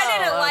I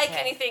didn't like okay.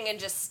 anything and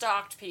just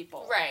stalked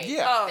people. Right.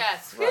 Yeah. Oh,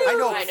 That's phew, right. I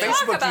know Talk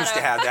Facebook about used to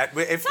a- have that.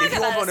 But if you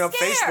about opened a up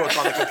scare. Facebook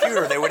on the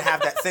computer, they would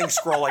have that thing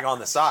scrolling on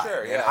the side.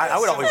 Sure, And yeah. I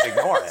would always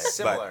ignore it.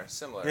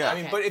 Similar. Yeah. I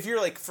mean, but if you're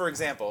like, for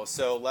example,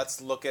 so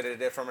let's look at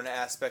it from an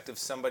aspect of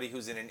somebody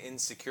who's in an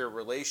insecure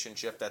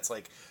relationship that's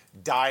like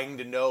dying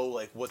to know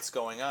like what's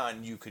going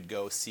on. You could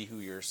go see who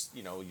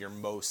your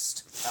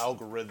most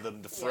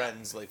algorithmed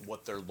friends, like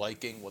what they're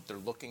liking, what they're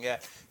looking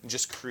at, and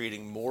just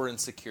creating more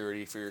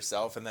insecurity for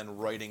yourself, and then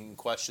writing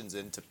questions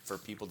for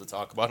people to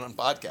talk about on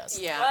podcasts.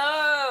 Yeah.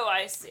 Oh,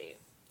 I see.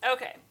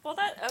 Okay. Well,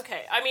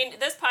 okay. I mean,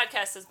 this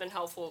podcast has been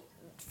helpful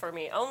for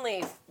me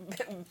only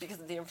because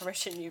of the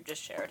information you've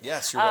just shared.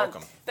 Yes, you're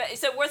welcome. But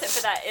so worth it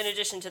for that. In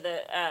addition to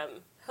the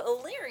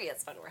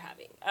hilarious fun we're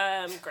having.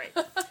 Great.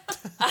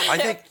 I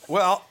think,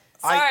 well,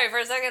 Sorry, for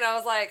a second I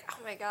was like,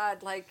 oh my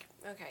God, like,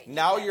 okay.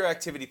 Now your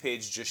activity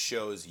page just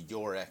shows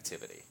your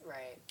activity.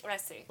 Right. I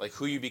see. Like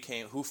who you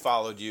became, who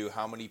followed you,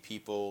 how many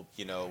people,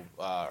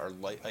 are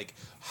like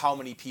how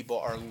many people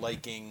are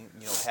liking,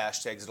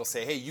 hashtags. It'll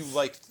say, hey, you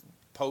liked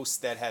posts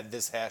that had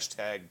this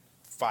hashtag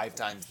 5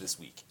 times this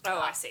week. Oh,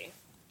 I see.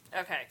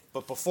 Okay.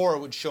 But before it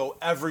would show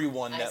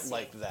everyone I that see.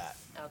 liked that.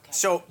 Okay.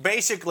 So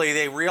basically,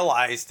 they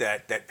realized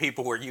that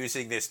people were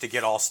using this to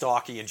get all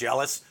stalky and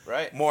jealous,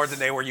 Right. more than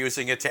they were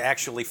using it to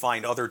actually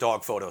find other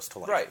dog photos to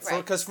like. Right, Right.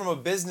 because from a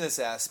business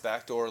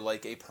aspect or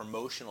like a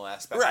promotional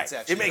aspect, Right. it's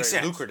actually It makes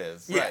very sense.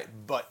 lucrative. Yeah. Right,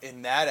 but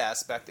in that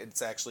aspect,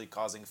 it's actually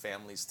causing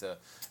families to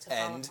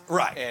end, fall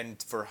apart. Right.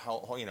 and for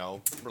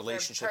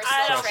relationships For to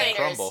personal crush and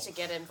crumble. trainers to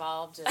get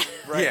involved in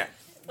Right. Yeah.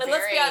 And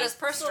let's be very honest,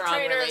 personal strong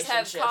trainers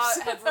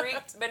relationships.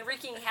 have been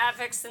wreaking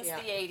havoc since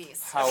Yeah. the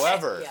 80s.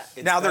 However, Yeah.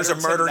 it's Now there's a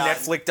better to murder not-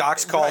 Netflix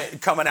docs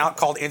coming out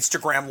called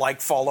Instagram like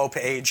follow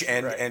page,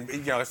 and Right.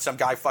 and some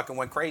guy fucking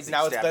went crazy.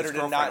 Now it's stabbed his better to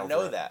girlfriend not over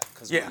know it. that,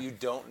 because Yeah. what you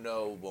don't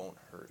know won't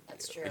hurt you.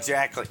 That's true.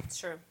 Exactly. It's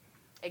true.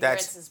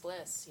 Ignorance is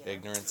bliss.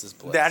 Ignorance is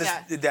bliss.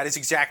 That is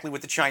exactly what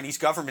the Chinese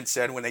government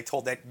said when they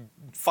told that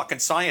fucking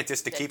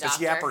scientist to The keep his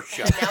doctor. yapper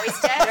shut. Now he's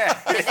dead.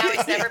 And now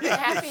he's never been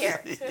happier.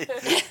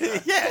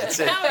 Yeah, it's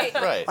it. Now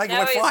Right. Like it now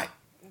went he's fine.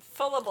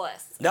 full of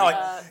bliss. No,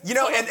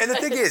 and the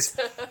thing is,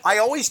 I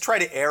always try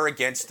to err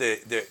against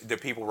the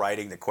people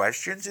writing the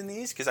questions in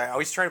these, because I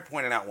always try to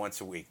point it out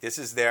once a week. This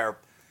is their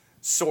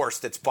source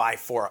that's by,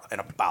 for,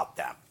 and about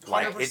them.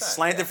 Like 100%, it's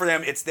slanted for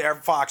them. It's their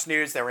Fox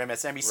News, their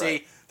MSNBC,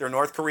 Right. their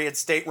North Korean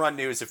state-run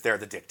news if they're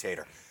the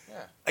dictator.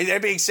 Yeah.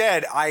 That being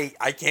said, I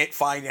can't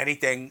find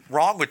anything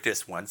wrong with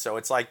this one. So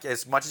it's like,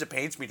 as much as it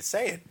pains me to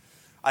say it,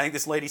 I think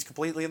this lady's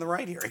completely in the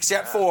right here.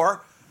 Except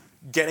for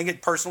getting a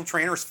personal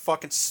trainer is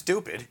fucking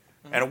stupid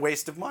and a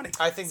waste of money.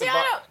 I think See, the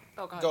I don't.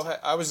 Oh, go ahead. Go ahead.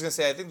 I was going to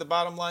say, I think the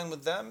bottom line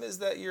with them is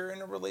that you're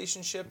in a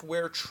relationship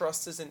where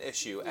trust is an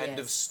issue. End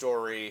of Yes.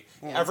 story.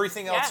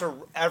 Everything else, Yeah.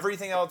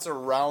 everything else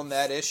around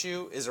that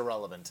issue is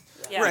irrelevant.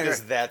 Yeah. Right.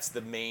 Because that's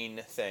the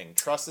main thing.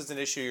 Trust is an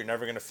issue. You're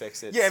never going to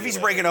fix it. Yeah, if See he's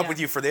what- breaking up Yeah. with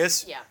you for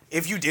this, Yeah.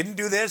 if you didn't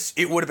do this,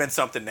 it would have been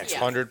something next Yeah.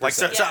 week. 100%. Like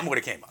something would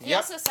have came up. He Yep.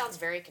 also sounds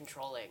very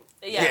controlling.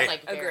 Yeah,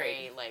 Like agreed.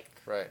 very like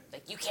Right.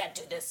 you can't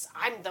do this.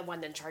 I'm the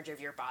one in charge of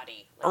your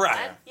body. Like,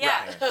 Right. what?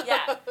 Yeah,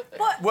 yeah.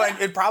 But, Well,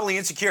 and probably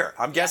insecure.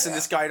 I'm guessing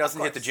this guy doesn't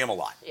hit the course. gym a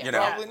lot. Yeah. You know,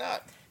 Probably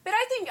not. but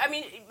I think,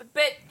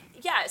 but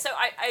yeah, so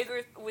I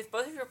agree with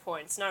both of your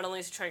points. Not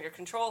only is he trying to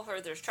control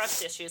her, there's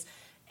trust issues.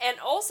 And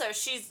also,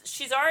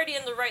 she's already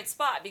in the right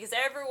spot, because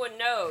everyone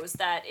knows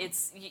that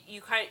it's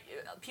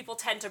people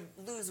tend to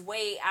lose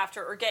weight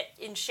after, or get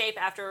in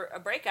shape after a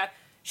breakup.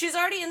 She's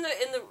already in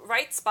the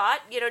right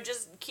spot.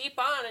 Just keep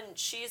on, and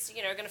she's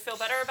going to feel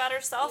better about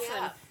herself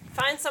Yeah. and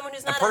find someone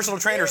who's not. and personal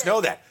trainers know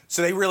that,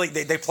 so they really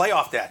they play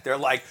off that. They're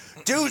like,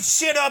 do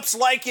sit-ups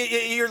like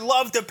your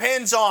love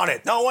depends on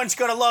it. No one's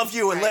gonna love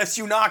you unless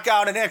you knock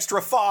out an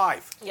extra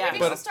 5. Yeah, Maybe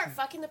But- she'll start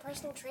fucking the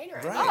personal trainer.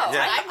 Right. Oh,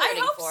 Yeah. I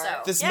rooting hope for.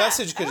 so. This Yeah,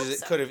 message I hope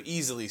so. could have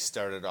easily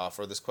started off,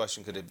 or this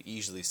question could have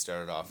easily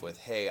started off with,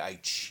 "Hey, I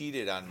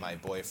cheated on my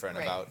boyfriend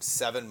Right. about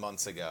 7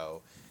 months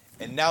ago,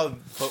 and now,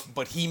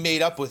 but he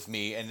made up with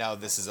me, and now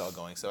this is all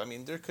going." So, I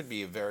mean, there could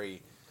be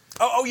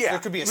Oh yeah, there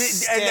could be a and that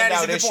is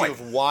standout a good issue point. of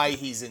why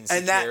he's insecure.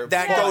 And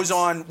that but- goes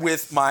on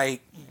with my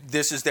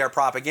this is their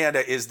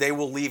propaganda, is they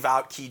will leave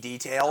out key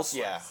details.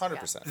 Yeah,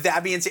 100%.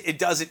 That being said, it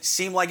doesn't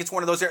seem like it's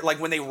one of those, like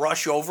when they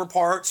rush over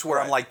parts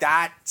where I'm like,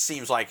 that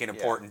seems like an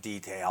important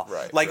detail.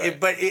 Right.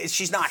 Like, right.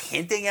 She's not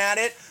hinting at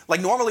it.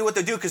 Like normally what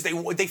they do, because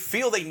they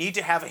feel they need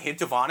to have a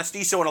hint of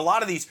honesty. So in a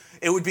lot of these,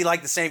 it would be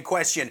like the same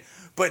question,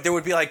 but there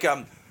would be like,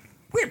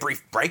 we had a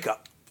brief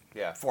breakup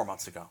 4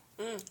 months ago.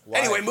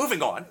 Anyway,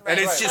 moving on. Right. And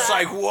it's just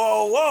like,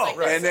 whoa.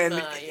 Like and then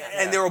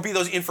and there will be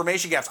those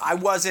information gaps. I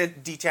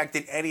wasn't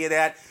detecting any of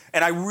that.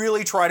 And I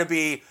really try to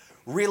be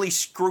really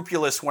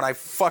scrupulous when I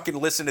fucking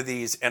listen to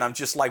these. And I'm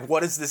just like,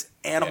 what is this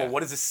animal?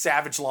 What is this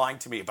savage lying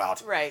to me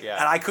about? Right.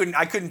 And I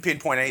couldn't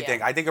pinpoint anything.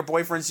 Yeah. I think her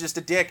boyfriend's just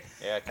a dick.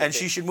 Yeah, and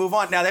she should move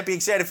on. Now, that being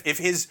said, if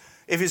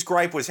his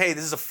gripe was, hey,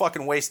 this is a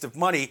fucking waste of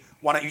money,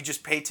 why don't you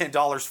just pay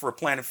 $10 for a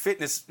Planet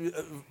Fitness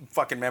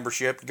fucking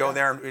membership, go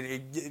there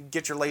and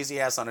get your lazy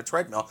ass on a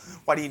treadmill?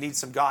 Why do you need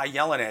some guy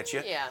yelling at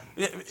you? Yeah.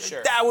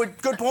 Sure. That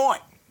would, good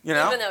point. You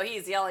know? Even though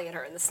he's yelling at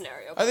her in the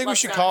scenario. I think we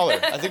should call her.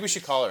 I think we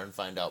should call her and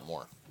find out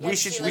more. We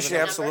should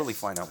absolutely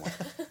find out more.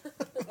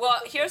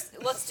 Well,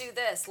 let's do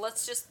this.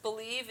 Let's just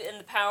believe in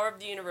the power of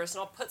the universe,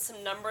 and I'll put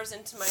some numbers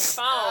into my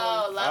phone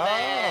Oh,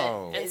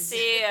 love it. and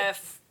see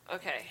if,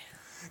 okay.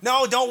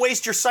 No, don't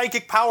waste your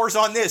psychic powers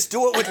on this.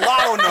 Do it with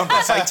lotto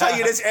numbers. I tell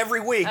you this every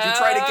week. You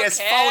try to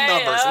guess phone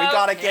numbers. We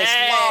got to guess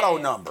lotto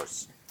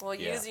numbers. We'll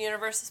use the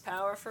universe's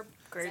power for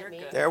greater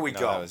good. There we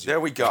go. There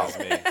we go.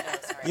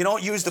 You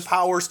don't use the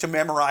powers to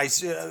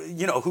memorize,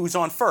 who's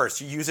on first.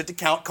 You use it to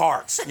count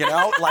cards. You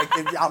know, like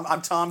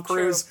I'm Tom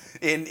Cruise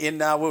in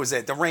what was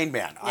it, The Rain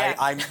Man. Yeah.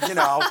 I'm. It's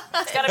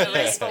got to be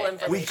useful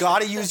information. We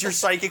got to use your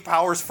psychic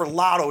powers for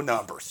lotto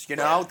numbers. You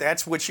know,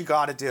 that's what you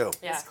got to do.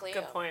 Yeah, It's Cleo,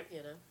 good point.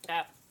 Yeah.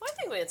 Well, I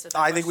think we answered that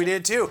I think we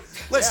did too.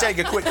 Let's take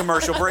a quick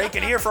commercial break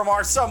and hear from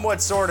our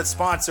somewhat sordid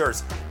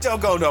sponsors.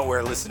 Don't go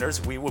nowhere,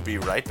 listeners. We will be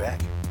right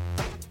back.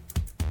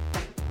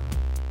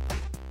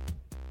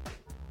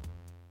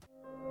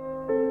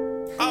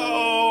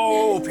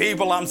 Oh,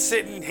 people, I'm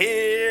sitting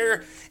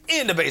here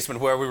in the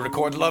basement where we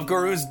record Love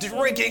Gurus,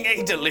 drinking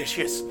a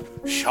delicious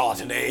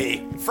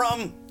Chardonnay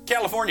from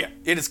California.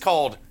 It is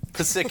called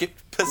Pacific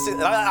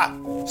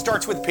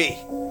starts with P.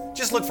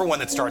 Just look for one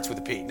that starts with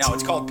a P. No,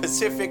 it's called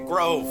Pacific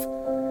Grove.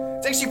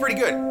 It's actually pretty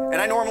good. And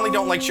I normally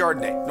don't like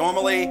Chardonnay.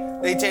 Normally,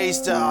 they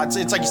taste,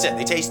 it's like you said,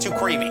 they taste too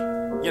creamy.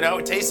 You know,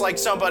 it tastes like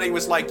somebody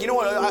was like, you know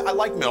what, I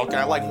like milk and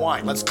I like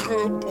wine. Let's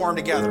pour them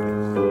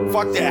together.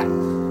 Fuck that.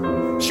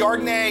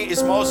 Chardonnay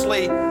is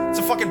mostly, it's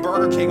a fucking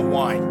Burger King of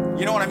wine.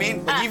 You know what I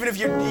mean? Like, even if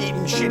you're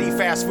eating shitty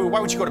fast food, why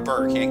would you go to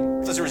Burger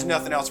King? Because there was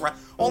nothing else around.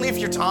 Only if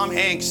you're Tom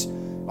Hanks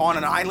on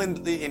an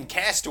island in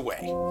Castaway.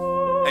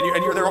 And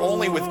you're there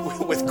only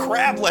with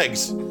crab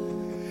legs.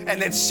 And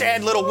that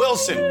sad little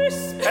Wilson.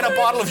 And a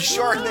bottle of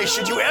Chardonnay.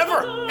 Should you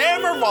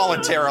ever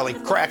voluntarily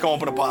crack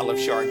open a bottle of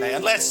Chardonnay?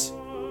 Unless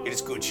it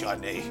is good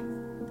Chardonnay.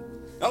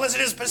 Unless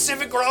it is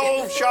Pacific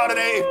Grove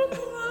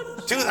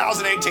Chardonnay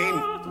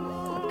 2018.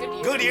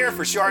 Good year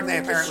for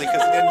Chardonnay, apparently,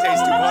 because it didn't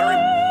taste too buttery.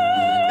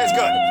 It's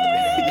good.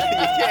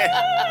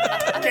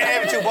 you can't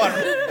have it too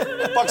buttery.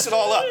 Fucks it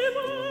all up.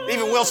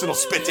 Even Wilson will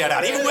spit that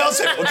out. Even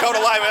Wilson will go to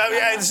live.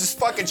 Yeah, this is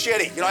fucking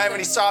shitty. You don't have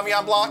any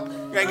Sauvignon Blanc?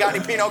 You ain't got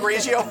any Pinot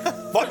Grigio?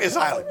 Fuck this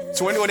island.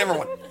 So into a different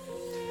one.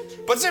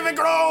 Pacific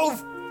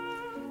Grove,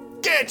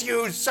 get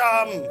you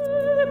some.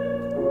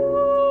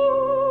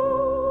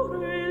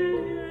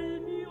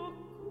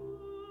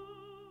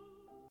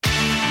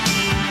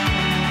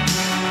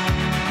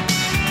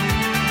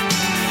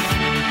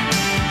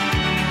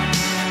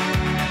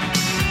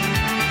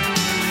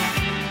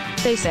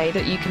 They say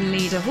that you can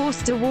lead a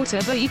horse to water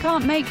but you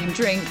can't make him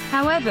drink.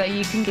 However,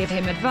 you can give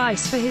him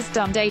advice for his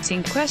dumb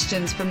dating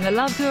questions from the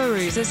Love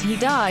Gurus as he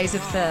dies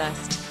of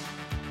thirst.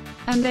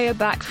 And they are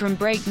back from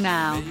break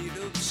now.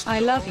 I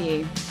love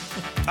you.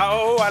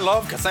 Oh, I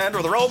love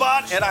Cassandra the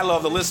Robot, and I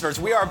love the listeners.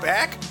 We are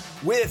back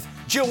with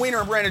Jill Weiner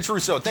and Brandon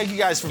Trusso. Thank you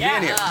guys for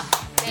being here.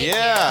 Thank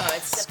you.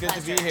 It's good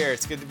to be here.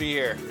 It's good to be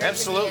here.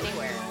 Absolutely.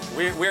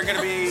 We're going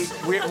to be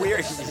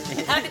we're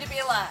Happy to be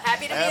alive.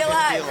 Happy to be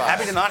alive.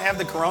 happy to not have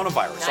the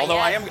coronavirus. Not Although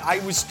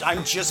yet.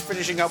 I'm just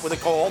finishing up with a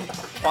cold.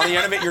 On the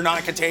end of it, you're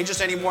not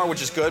contagious anymore,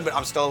 which is good. But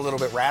I'm still a little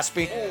bit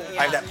raspy.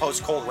 I have that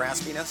post-cold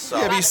raspiness. So.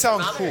 Yeah, but you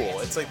sound cool.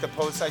 It's like the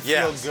post. I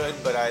feel good,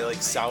 but I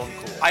like sound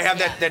cool. I have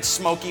that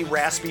smoky,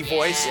 raspy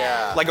voice.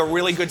 Yeah. Like a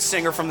really good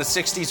singer from the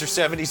 60s or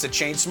 70s that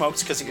chain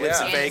smokes because he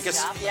lives in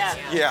Vegas. Yeah.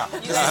 Yeah.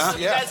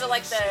 You guys are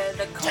like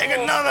the cool. Take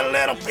another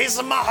little piece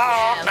of my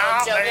heart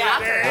now, Joe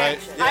baby.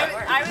 Right.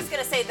 I was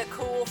gonna say the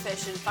cool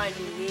fish in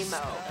Finding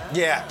Nemo.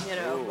 Yeah. You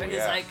know, where he's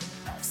yeah. like,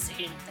 I've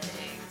seen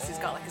things. He's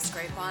got like a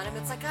scrape on him.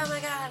 It's like, oh my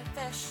god,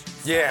 fish.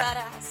 So Yeah.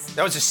 badass.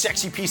 That was a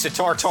sexy piece of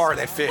tartar,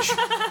 that fish.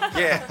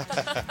 Yeah.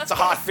 It's a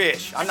hot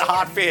fish. I'm the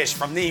hot fish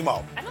from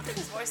Nemo. I don't think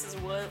his voice is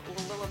Willem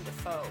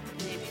Dafoe,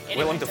 but maybe.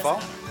 Anyway, Willem it doesn't Dafoe?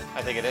 matter.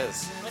 I think it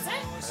is. Was it?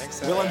 I think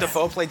so. Willem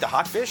Dafoe played the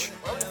hot fish?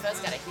 Willem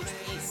Dafoe's got a huge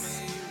piece.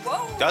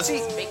 Whoa. Does he?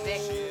 Big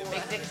dick.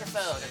 Big Dick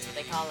Defoe, that's what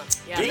they call him.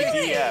 Yeah.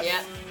 DDF.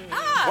 Yeah.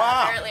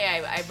 Wow. Apparently,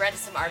 I read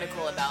some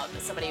article about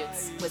somebody who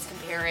was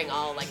comparing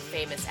all like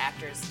famous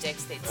actors'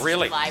 dicks they'd seen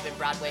Really? live in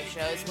Broadway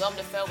shows. Willem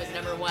Dafoe was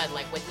 #1.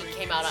 Like when he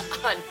came out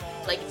on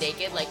like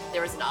naked, like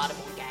there was an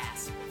audible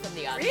gasp from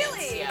the audience.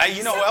 Really? Yeah.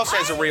 You know who else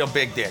has a real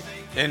big dick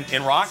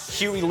in rock?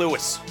 Huey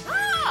Lewis.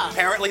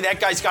 Apparently, that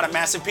guy's got a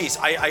massive piece.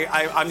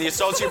 I'm the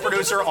associate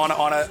producer on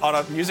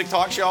a music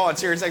talk show on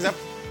Sirius XM.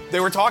 They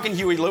were talking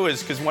Huey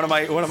Lewis because one of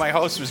my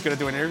hosts was going to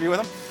do an interview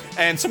with him,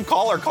 and some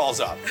caller calls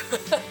up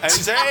and he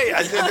says, "Hey,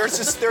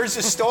 there's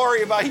this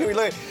story about Huey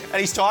Lewis," and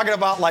he's talking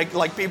about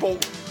like people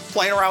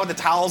playing around with the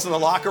towels in the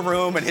locker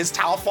room and his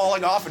towel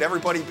falling off and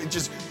everybody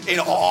just in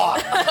awe.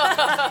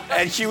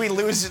 And Huey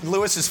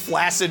Lewis's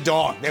flaccid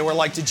dong. They were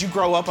like, "Did you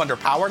grow up under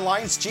power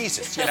lines?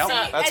 Jesus, you know."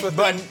 That's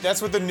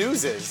what the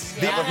news is.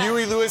 Yeah.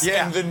 Huey Lewis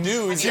Yeah. and the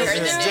news Have you is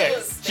heard his the dick.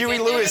 news? Huey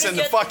They're Lewis gonna and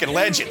the get fucking the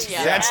legend. news.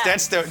 Yeah.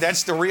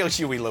 That's the real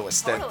Huey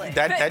Lewis. Totally.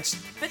 That's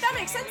But that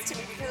makes sense to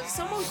me because if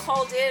someone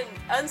called in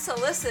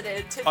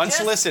unsolicited to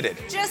Unsolicited.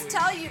 just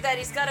tell you that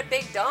he's got a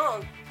big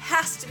dong,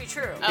 has to be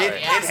true. Oh, it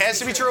yeah. has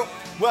to be true.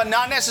 Well,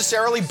 not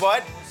necessarily,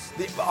 but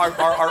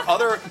our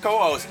other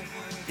co-host,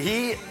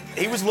 he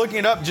was looking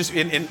it up just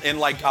in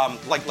like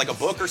a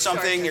book or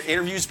something, Sure.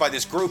 interviews by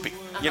this groupie,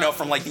 you know,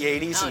 from like the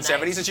 80s Oh, and nice.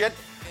 70s and shit.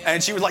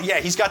 And she was like,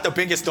 "Yeah, he's got the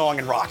biggest dong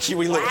in rock,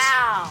 Huey Lewis."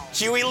 Wow.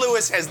 Huey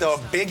Lewis has the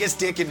biggest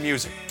dick in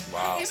music.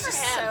 Wow. This for is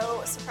him.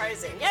 so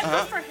surprising. Yeah,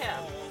 Uh-huh. good for him.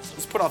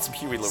 Let's put on some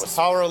Huey Lewis.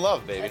 Power of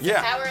love, baby.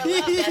 Yeah. Power of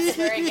love, that's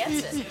where it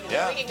gets it.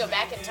 Yeah. We can go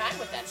back in time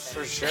with that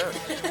thing. For sure.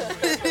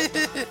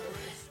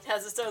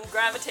 Has its own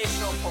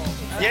gravitational pull.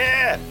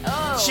 Yeah.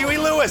 Oh. Huey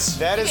Lewis.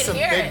 That is You some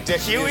can hear big it.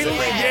 dick Huey music.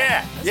 Lewis.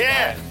 Yeah.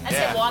 Yeah. That's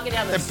Yeah. him walking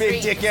down the The street.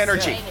 big dick just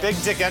energy. swinging.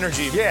 Big dick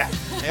energy. Yeah.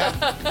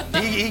 Yeah.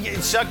 He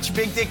such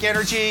big dick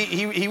energy.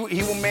 He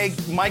will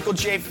make Michael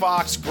J.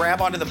 Fox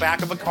grab onto the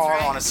back of a car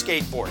right. on a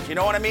skateboard. You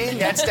know what I mean?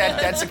 That's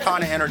the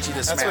kind of energy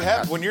this That's man what has.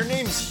 happens. When your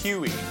name's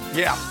Huey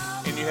Yeah.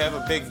 and you have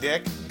a big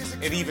dick,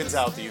 it evens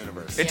out the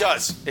universe. It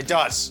does. It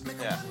does.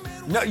 Yeah.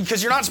 No,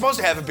 because you're not supposed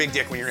to have a big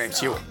dick when your name's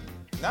Huey.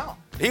 No.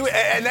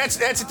 And that's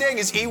the thing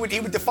is he would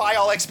defy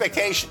all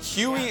expectations.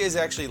 Huey is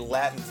actually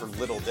Latin for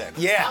little dick.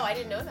 Yeah. Oh, I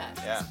didn't know that.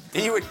 Yeah.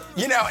 He would,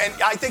 you know, and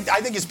I think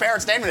his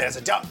parents named it as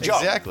a joke.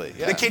 Exactly,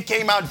 yeah. The kid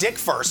came out dick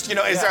first. You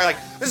know, is Yeah. there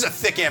like, this is a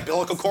thick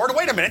umbilical cord.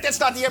 Wait a minute, that's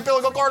not the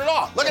umbilical cord at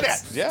all. Look at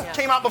that. Yeah.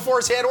 Came out before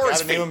his head or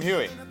his Gotta feet. name him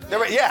Huey.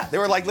 They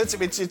were like, let's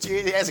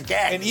it has a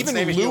gag. And Let's even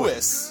name it Huey.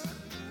 Lewis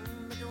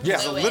Yeah.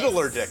 is a Lewis.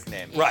 littler dick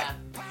name. Right.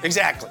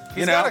 Exactly. He's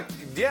you know,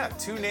 got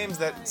two names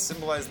that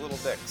symbolize little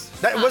dicks.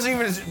 that wasn't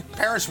even his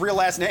parents' real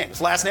last name. His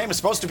last name is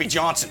supposed to be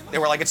Johnson. They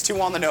were like, it's 2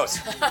 on the nose.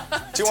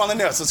 2 on the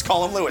nose. Let's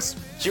call him Lewis.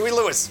 Huey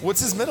Lewis. What's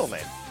his middle name?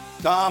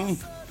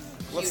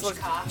 Huge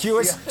cock.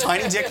 Huey's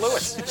Tiny Dick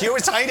Lewis.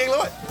 Huey's Tiny Dick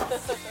Lewis.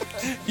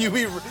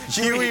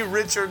 Huey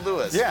Richard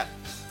Lewis. Yeah.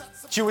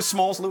 Huey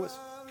Smalls Lewis.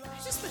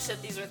 I just wish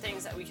that these were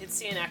things that we could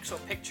see an actual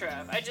picture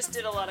of. I just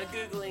did a lot of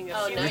Googling of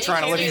Oh, no, human you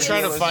trying to can- look you at can-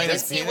 You're trying to find you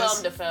his can see penis?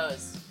 Willem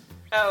Dafoe's.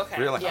 Oh,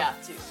 okay. Really? Yeah.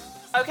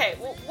 Okay,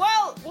 well,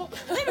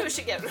 maybe we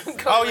should get going.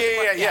 Oh, with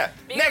yeah, the yeah.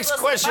 Because Next listen,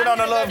 question if I'm on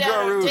the gonna Love go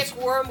down a Gurus. Dick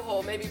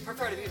wormhole, maybe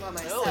prefer to be by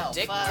myself. Oh,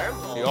 Dick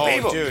Wormhole. Oh,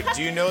 People. dude,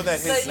 do you know that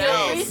his The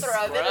name? urethra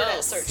of internet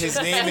Gross. searches.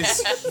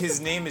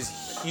 His name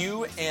is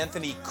Hugh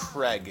Anthony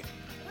Craig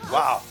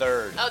Wow. III.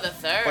 Oh, the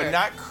third. But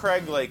not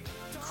Craig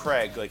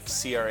like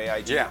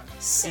C-R-A-I-G. Yeah.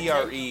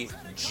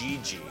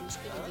 C-R-E-G-G.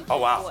 Oh,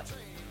 wow.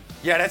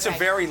 Yeah, that's a Craig.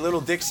 very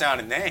little dick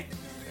sounding name.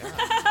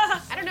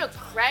 I don't know.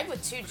 Craig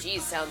with 2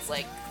 G's sounds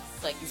like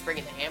he's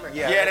bringing the hammer.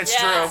 Yeah. Yeah, that's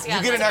Yes, true. yeah,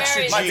 You get an that's extra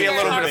very- G Might be a very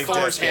little for bit big of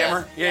Thor's dick.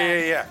 hammer. Yeah.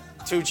 Yeah.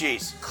 2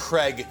 G's.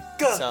 Craig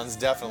sounds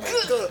definitely.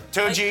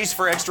 2 G's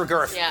for extra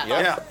girth. Yeah.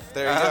 Yep.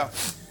 There you go.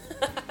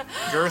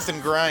 Girth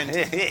and grind.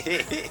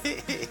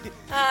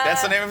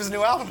 That's the name of his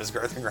new album, is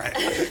Girth and Grind.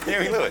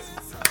 Huey Lewis.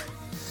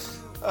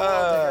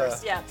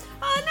 Yeah.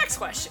 Next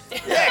question.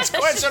 Next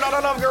question on the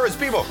Love Gurus.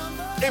 People,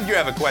 if you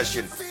have a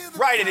question,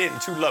 write it in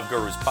to Love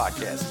Gurus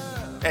Podcast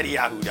at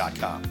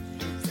yahoo.com.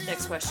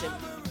 Next question.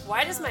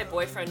 Why does my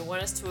boyfriend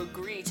want us to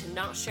agree to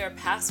not share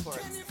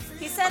passwords?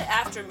 He said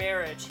after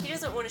marriage, he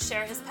doesn't want to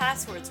share his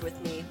passwords with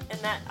me, and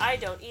that I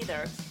don't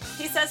either.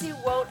 He says he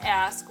won't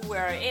ask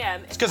where I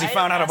am. It's because he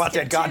found out about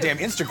that goddamn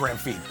Instagram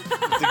feed.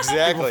 People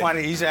Exactly. find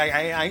it, he's like,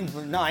 I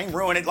ain't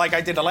ruin it like I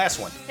did the last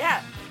one.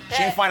 Yeah.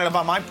 She ain't finding out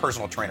about my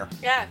personal trainer.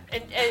 Yeah,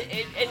 and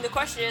the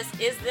question is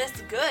this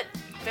good?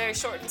 Very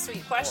short and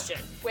sweet question.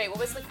 Wait, what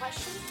was the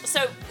question?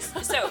 So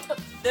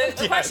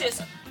the question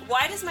is,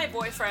 why does my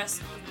boyfriend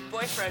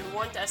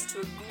want us to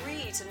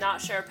agree to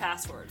not share a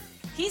password?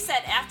 He said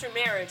after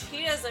marriage,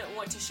 he doesn't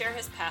want to share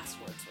his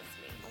passwords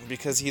with me.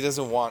 Because he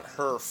doesn't want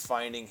her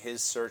finding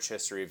his search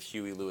history of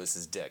Huey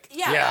Lewis's dick.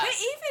 Yeah. But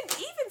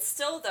even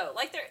still though,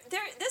 like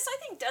this I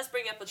think does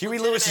bring up a Huey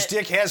legitimate- Lewis's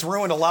dick has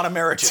ruined a lot of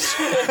marriages.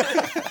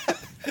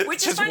 which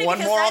is just funny one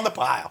because more that- on the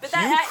pile. But Hugh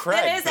that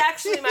Craig. is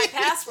actually my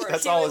password.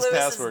 That's Huey all his Lewis's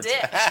passwords.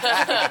 Dick.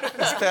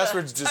 His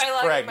password's just I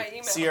log in Craig. my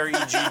email.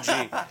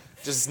 C-R-E-G-G.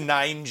 Just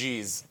 9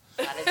 G's.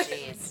 A lot of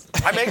G's.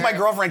 I make my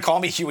girlfriend call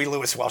me Huey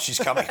Lewis while she's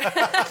coming.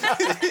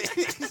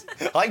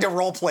 I like to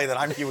role play that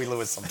I'm Huey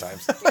Lewis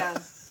sometimes. Yeah.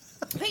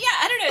 But yeah,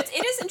 I don't know.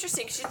 It is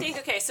interesting because you think,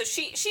 okay, so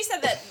she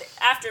said that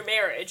after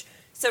marriage,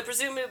 so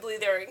presumably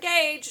they're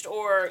engaged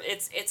or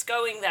it's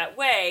going that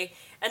way,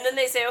 and then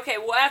they say, okay,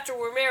 well after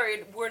we're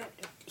married, we're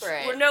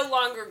no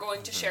longer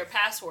going to share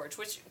passwords,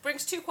 which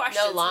brings two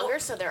questions. No longer,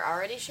 so they're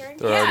already sharing.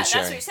 That's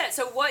what he said.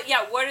 So what?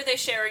 Yeah, what are they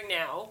sharing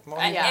now?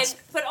 And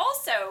but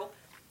also,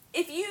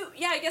 if you,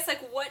 I guess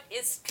like what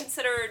is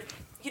considered.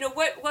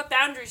 What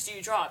boundaries do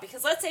you draw?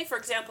 Because let's say, for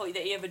example,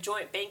 that you have a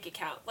joint bank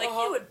account. Like,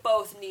 you would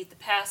both need the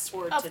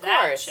password to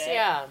that shit.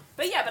 Yeah.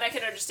 But I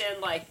can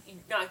understand, like,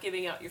 not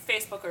giving out your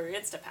Facebook or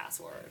Insta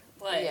password.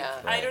 Like,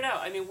 Yeah. I don't know.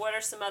 I mean, what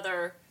are some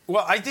other...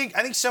 Well, I think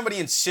somebody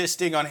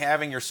insisting on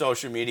having your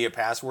social media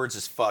passwords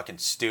is fucking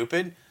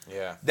stupid.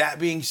 Yeah. That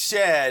being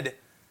said,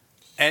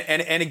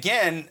 and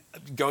again,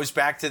 goes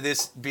back to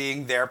this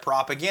being their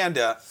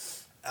propaganda,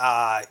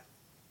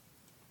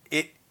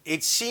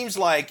 it seems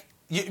like...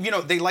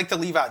 they like to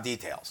leave out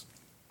details.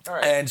 All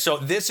right. And so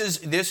this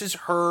is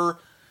her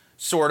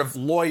sort of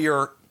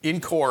lawyer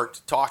in court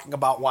talking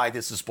about why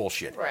this is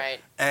bullshit. Right.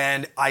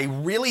 And I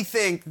really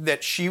think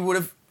that she would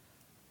have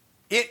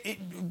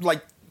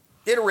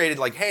iterated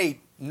like, hey,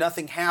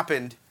 nothing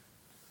happened.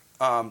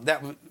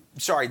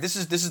 Sorry, this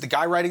is the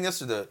guy writing this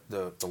or the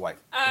wife?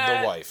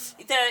 The wife.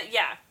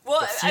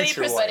 Well, The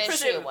future wife. But is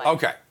she a wife?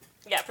 Okay.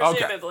 Yeah,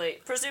 presumably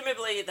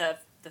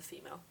the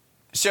female.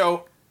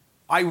 So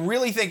I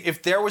really think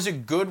if there was a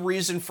good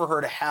reason for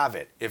her to have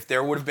it, if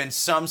there would have been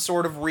some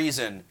sort of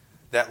reason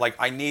that, like,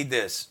 I need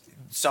this,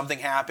 something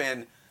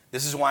happened,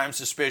 this is why I'm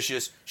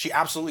suspicious, she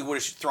absolutely would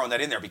have thrown that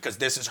in there because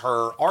this is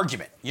her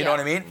argument. You know what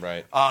I mean?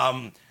 Right.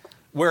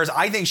 Whereas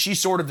I think she's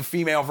sort of the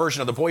female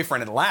version of the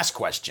boyfriend in the last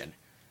question.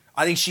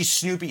 I think she's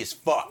snoopy as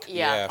fuck.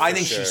 Yeah. I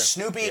think she's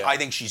snoopy. Yeah. I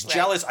think she's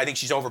jealous. I think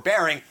she's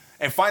overbearing.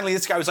 And finally,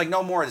 this guy was like,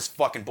 no more of this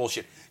fucking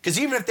bullshit. Because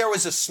even if there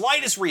was the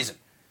slightest reason,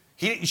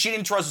 she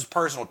didn't trust his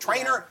personal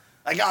trainer.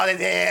 Like,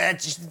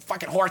 just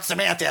fucking Horse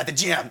Samantha at the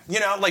gym.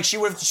 Like she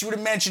would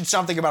have mentioned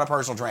something about a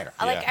personal trainer.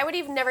 I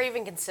would never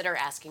even consider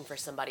asking for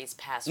somebody's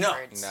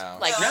passwords. No.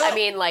 Like, No. I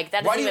mean, like,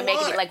 that Why doesn't do even you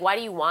make want it, it? like, why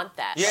do you want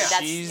that? Yeah.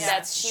 Like,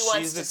 she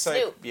wants to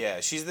snoop. Yeah,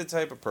 she's the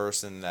type of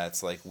person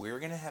that's like, we're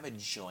going to have a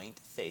joint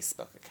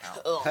Facebook account.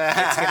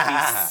 It's going to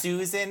be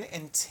Susan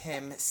and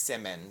Tim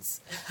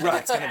Simmons. And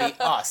it's going to be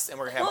us. And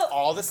we're going to have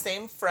all the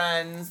same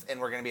friends. And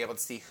we're going to be able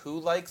to see who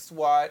likes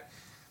what.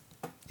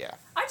 Yeah.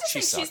 I just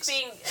think sucks.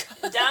 she's being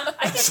dumb.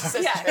 I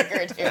think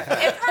Triggered here.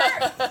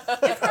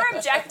 if her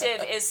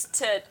objective is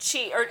to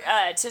cheat or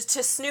to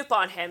snoop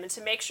on him and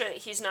to make sure that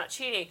he's not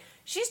cheating,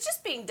 she's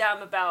just being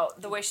dumb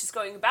about the way she's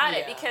going about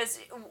it. Because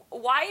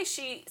why is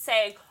she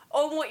saying,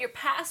 "Oh, I want your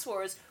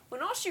passwords,"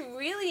 when all she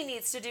really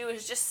needs to do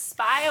is just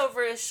spy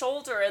over his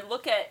shoulder and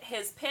look at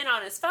his pin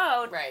on his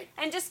phone,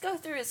 and just go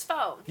through his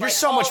phone. You're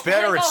so much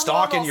better at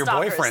stalking your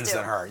stalkers boyfriends do.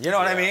 than her. You know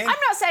what I mean? I'm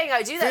not saying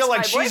I do that. I feel to like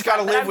my she's got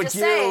to boyfriend, but live I'm with just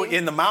you saying,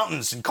 in the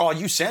mountains and call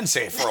you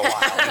sensei for a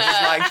while. And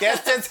just like,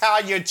 that's how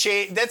you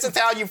cheat. That's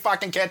how you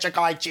fucking catch a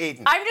guy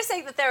cheating. I'm just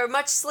saying that there are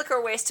much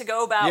slicker ways to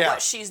go about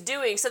what she's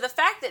doing. So the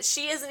fact that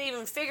she isn't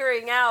even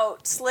figuring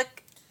out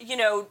slick,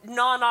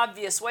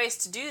 non-obvious ways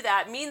to do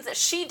that means that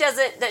she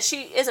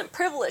isn't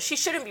privileged. She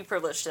shouldn't be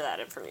privileged to that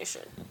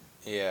information.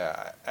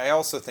 Yeah, I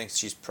also think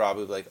she's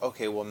probably like,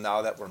 okay, well,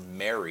 now that we're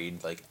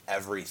married, like,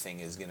 everything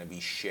is going to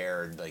be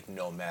shared, like,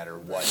 no matter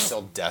what,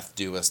 till death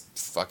do us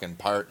fucking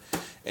part.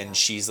 And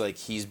she's like,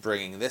 he's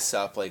bringing this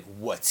up, like,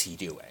 what's he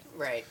doing?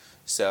 Right.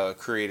 So it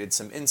created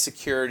some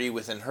insecurity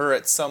within her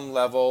at some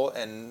level,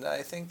 and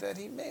I think that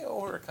he may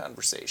owe her a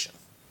conversation.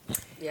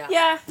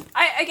 Yeah,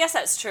 I guess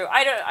that's true.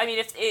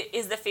 If it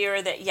is the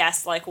fear that,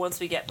 yes, like, once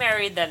we get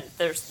married, then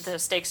the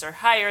stakes are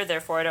higher,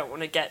 therefore I don't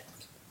want to get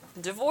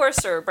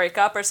divorced or break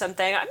up or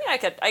something. I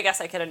mean, I guess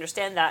I could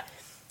understand that.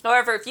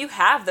 However, if you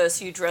have those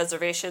huge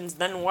reservations,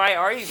 then why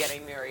are you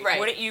getting married? Right.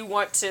 Wouldn't you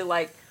want to,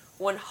 like,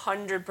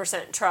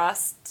 100%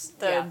 trust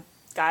the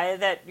guy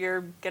that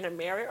you're gonna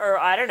marry? Or,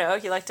 I don't know,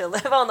 you like to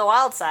live on the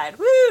wild side.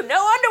 Woo,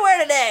 no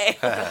underwear today!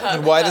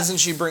 And why doesn't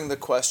she bring the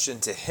question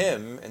to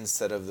him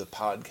instead of the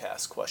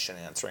podcast question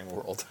answering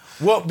world?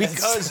 Well,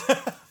 because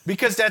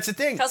that's the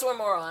thing. Because we're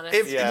more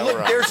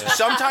honest.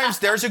 Sometimes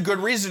there's a good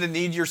reason to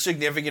need your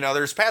significant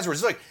other's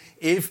passwords. Look,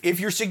 if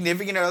your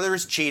significant other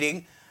is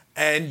cheating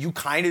and you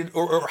kind of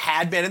or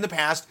had been in the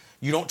past,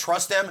 you don't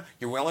trust them,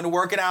 you're willing to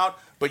work it out,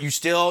 but you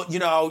still,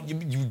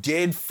 you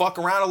did fuck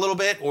around a little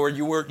bit, or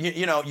you were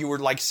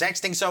like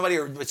sexting somebody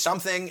or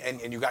something,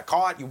 and you got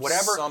caught,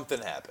 whatever.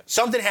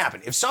 Something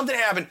happened. If something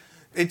happened,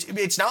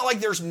 it's not like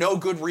there's no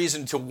good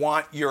reason to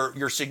want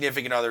your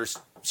significant other's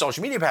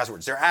social media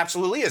passwords. There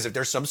absolutely is. If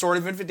there's some sort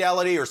of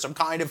infidelity or some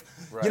kind of,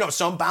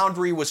 some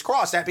boundary was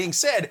crossed. That being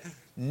said,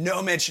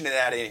 no mention of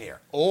that in here.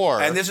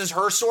 And this is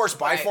her source,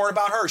 by far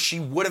about her.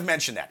 She would have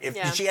mentioned that.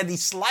 If she had the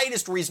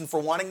slightest reason for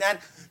wanting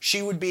that,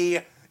 she would be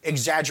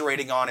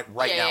exaggerating on it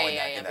now. In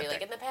that be like,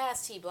 thing. in the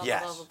past, he blah,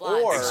 Yes. blah, blah, blah.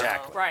 Or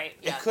exactly. Right.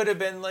 It could have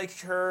been like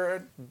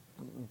her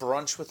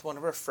brunch with one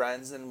of her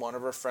friends, and one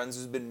of her friends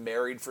who's been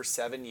married for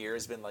 7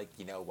 years been like,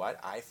 you know what?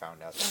 I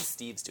found out that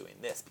Steve's doing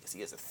this because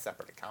he has a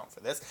separate account for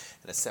this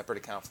and a separate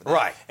account for that.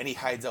 Right. And he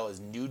hides all his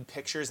nude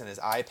pictures and his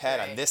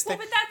iPad on this thing.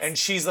 But that's... And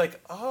she's like,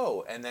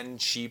 oh. And then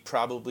she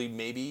probably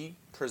maybe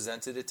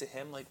presented it to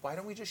him like, why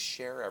don't we just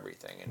share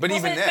everything? And But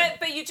even then...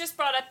 But you just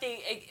brought up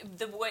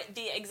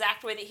the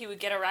exact way that he would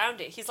get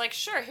around it. He's like,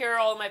 sure, here are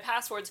all my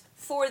passwords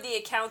for the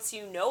accounts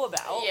you know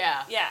about.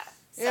 Yeah. Yeah.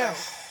 So. Yeah.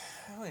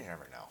 Well, you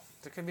never know.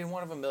 There could be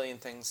one of a million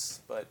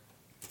things, but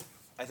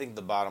I think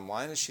the bottom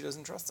line is she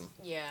doesn't trust him.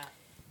 Yeah.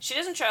 She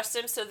doesn't trust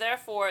him, so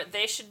therefore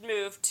they should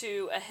move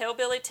to a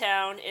hillbilly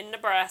town in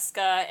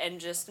Nebraska and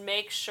just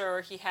make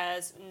sure he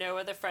has no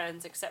other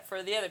friends except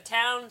for the other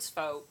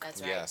townsfolk.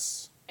 That's right.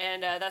 Yes.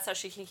 And that's how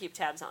she can keep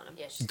tabs on him.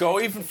 Yeah, Go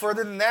even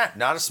further than that.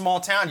 Not a small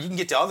town. You can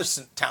get to other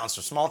towns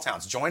or small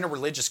towns. Join a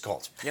religious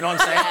cult. You know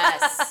what I'm saying?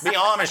 Yes. Be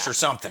Amish or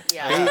something.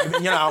 Yeah. Be,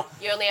 you know.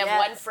 You only have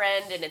one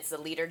friend, and it's the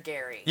leader,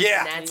 Gary.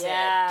 Yeah. And that's it.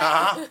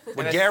 Uh-huh.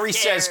 What Gary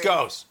says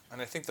goes.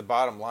 And I think the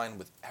bottom line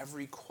with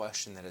every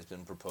question that has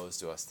been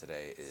proposed to us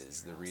today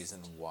is the reason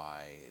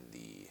why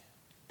the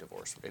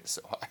divorce rate is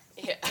so high.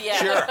 Yeah.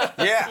 Sure.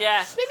 Yeah.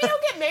 Yeah. Maybe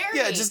don't get married.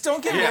 Yeah, just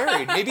don't get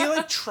married. Maybe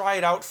like try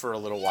it out for a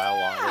little while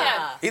longer.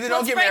 Yeah. Either Let's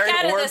don't get break married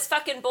out of or this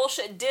fucking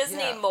bullshit Disney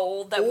Yeah.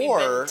 mold that we've Or-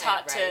 been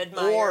taught Yeah, to right.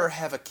 admire. Or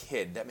have a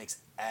kid. That makes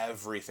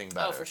everything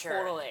better. Oh, for sure.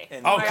 Totally.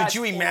 And Oh, my could God,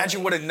 you totally.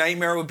 imagine what a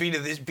nightmare it would be to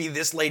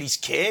this lady's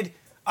kid?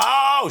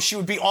 Oh, she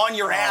would be on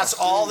your ass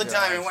all the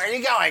time. And where are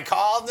you going?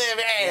 Call them.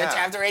 Hey, it's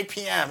Yeah. after 8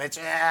 p.m. It's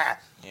Yeah.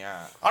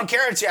 I don't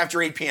care. It's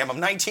after 8 p.m. I'm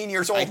 19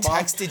 years old. I Mom.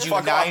 texted you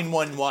Fuck off.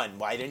 911.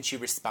 Why didn't you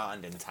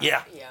respond in time?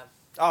 Yeah. Yeah.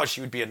 Oh,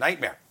 she would be a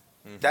nightmare.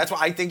 That's why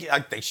I think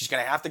she's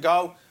gonna have to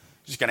go.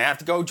 She's gonna have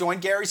to go join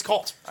Gary's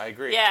cult. I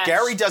agree. Yeah.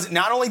 Gary doesn't.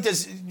 Not only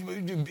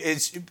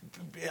is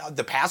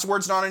the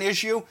password's not an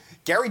issue.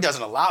 Gary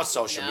doesn't allow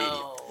social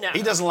media. No.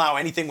 He doesn't allow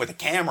anything with a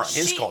camera in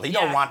his cult. He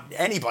don't yeah. want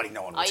anybody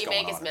knowing All what's you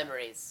going make on. is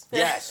memories.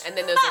 Yes. And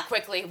then those are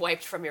quickly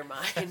wiped from your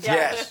mind.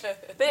 Yes.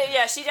 But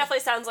yeah, she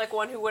definitely sounds like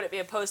one who wouldn't be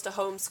opposed to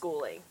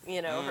homeschooling.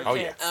 You know, her Oh,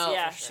 yeah. kids. Oh,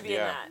 yeah, for sure. she'd be in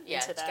Yeah. that. Yeah,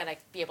 into it's that. gotta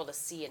be able to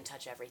see and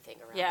touch everything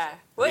around Yeah. you.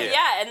 Well, Yeah.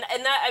 yeah,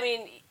 and that, I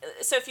mean,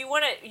 so if you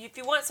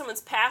want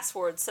someone's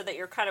password so that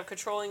you're kind of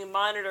controlling and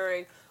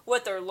monitoring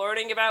what they're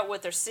learning about,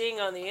 what they're seeing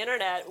on the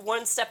internet,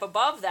 one step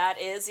above that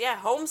is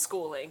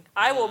homeschooling.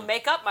 I will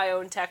make up my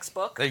own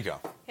textbook. There you go.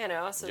 You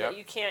know, so Yep. that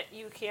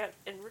you can't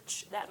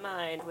enrich that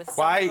mind with some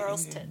Why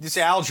girl's tits. this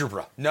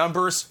algebra,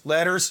 numbers,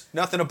 letters,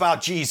 nothing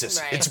about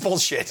Jesus. Right. It's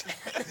bullshit.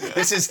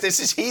 This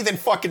is heathen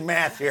fucking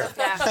math here.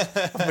 Yeah.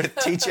 I'm gonna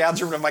teach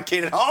algebra to my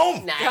kid at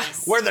home,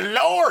 Nice. where the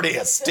Lord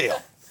is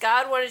still.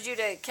 God wanted you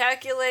to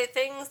calculate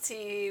things,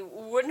 he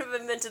wouldn't have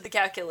invented the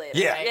calculator.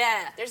 Yeah. Right?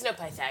 Yeah. There's no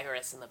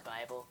Pythagoras in the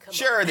Bible. Come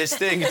Sure, this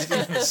thing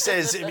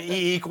says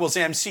E equals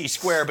MC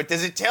squared, but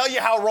does it tell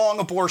you how wrong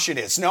abortion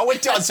is? No,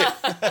 it doesn't.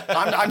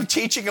 I'm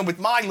teaching him with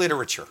my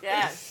literature.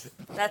 Yeah.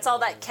 That's all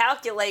that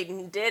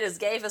calculating did is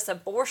gave us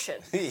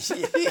abortion.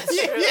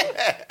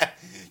 Yeah.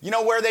 You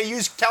know where they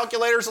use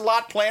calculators a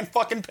lot? Planned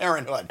fucking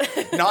Parenthood.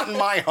 Not in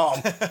my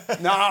home.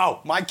 No,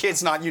 my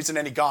kid's not using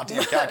any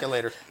goddamn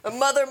calculator. A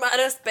mother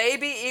minus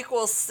baby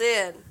equals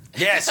sin.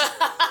 Yes.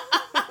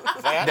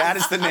 That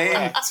is the name.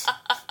 Correct.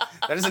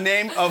 That is the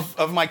name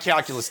of my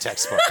calculus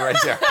textbook right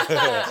there.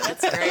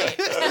 That's great.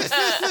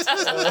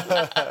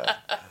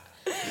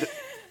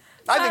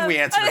 I think we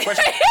answered the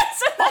question.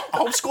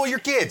 Homeschool your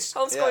kids.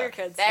 Homeschool Yeah. your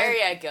kids. There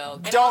you go.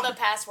 Get Don't- all the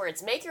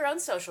passwords. Make your own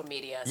social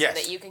media so Yes.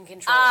 that you can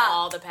control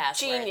all the passwords.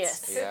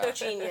 Genius. Yeah.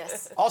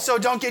 Genius. Also,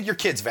 don't get your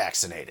kids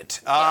vaccinated.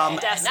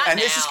 Not And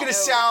this is now. going to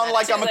No, sound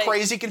like too I'm a late.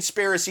 crazy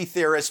conspiracy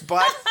theorist,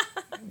 but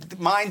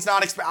mine's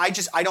not.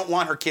 I don't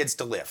want her kids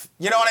to live.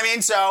 You know what I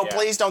mean? So Yeah.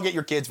 please don't get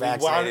your kids We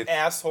want vaccinated.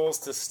 assholes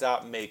to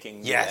stop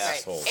making Yes. new Right.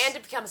 assholes. And to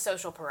become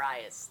social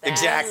pariahs.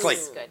 That's Exactly.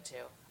 good too.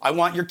 I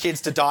want your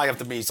kids to die of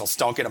the measles.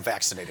 Don't get them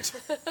vaccinated.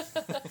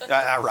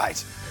 All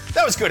right.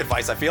 That was good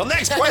advice, I feel.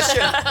 Next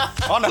question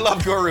on the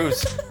Love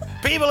Gurus.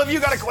 People, if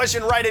you got a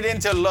question, write it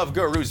into Love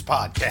Gurus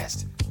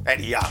Podcast at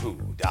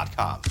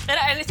yahoo.com. And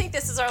I think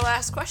this is our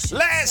last question.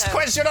 Last So-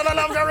 question on the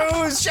Love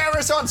Gurus. Share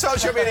us on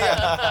social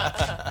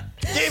media.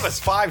 Give us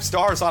 5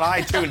 stars on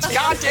iTunes.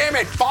 God damn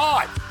it,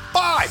 5.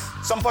 5.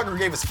 Some fucker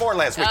gave us 4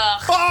 last week.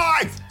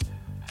 5.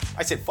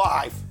 I said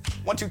 5.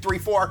 1, 2, 3,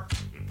 4.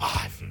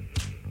 5.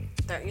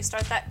 Don't you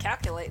start that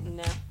calculating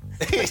now.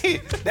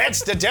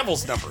 That's the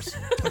devil's numbers.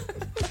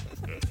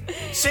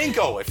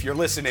 Cinco, if you're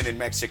listening in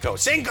Mexico.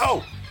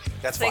 Cinco!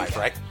 That's 5, Cinco.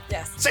 right?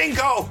 Yes.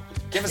 Cinco!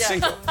 Give us Yeah.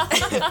 Cinco.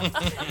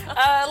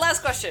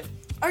 Last question.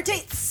 Our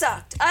date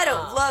sucked. I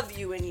don't love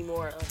you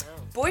anymore.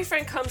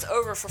 Boyfriend comes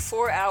over for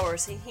 4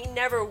 hours and he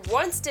never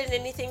once did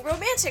anything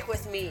romantic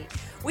with me.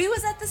 We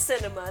was at the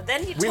cinema.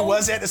 Then he We told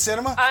was at the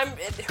cinema?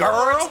 her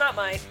Girl? words, not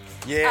mine.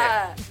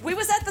 Yeah. We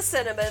was at the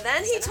cinema.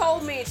 Then he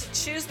told me to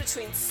choose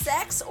between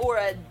sex or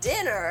a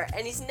dinner,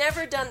 and he's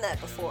never done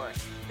that before.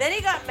 Then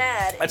he got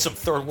mad. That's some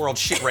third world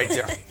shit right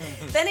there.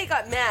 Then he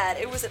got mad.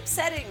 It was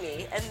upsetting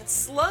me and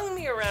slung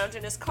me around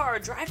in his car,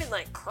 driving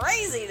like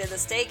crazy to the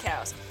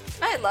steakhouse.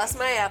 I had lost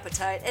my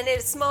appetite and ate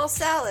a small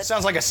salad.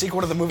 Sounds like a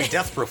sequel to the movie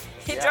Death Proof.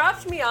 He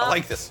dropped me off. I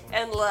like this.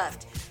 And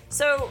left.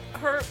 So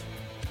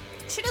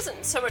she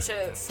doesn't so much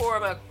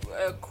form a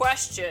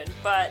question,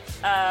 but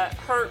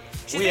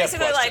she's We have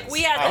basically like, questions.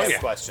 we had I this.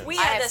 have questions. We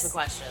I had have this some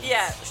questions.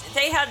 Yeah,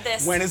 they had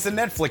this. When is the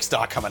Netflix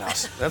doc coming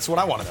out? That's what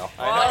I want to know.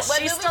 Well, What she's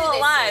movie still did they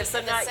alive, see? so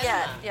At the not yet.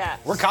 cinema? Yeah.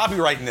 We're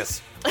copywriting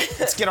this.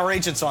 Let's get our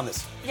agents on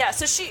this. Yeah,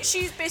 so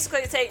she's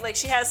basically saying like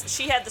she had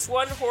this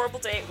one horrible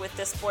date with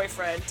this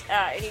boyfriend,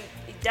 and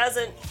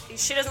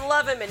she doesn't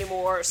love him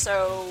anymore.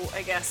 So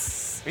I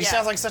guess He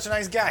sounds like such a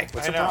nice guy.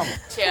 What's the I know. problem?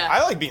 Yeah.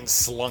 I like being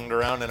slunged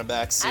around in a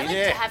back seat. I like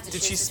to have to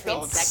Did choose she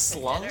spell between sex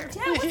and slung?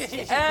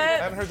 dinner. I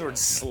haven't heard the word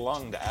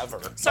slunged ever.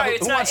 Sorry,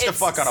 it's Who not. wants to it's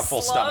fuck on a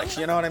full slung, stomach?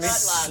 You know what I mean? Not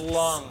slung.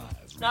 Slung.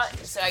 Not.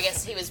 So I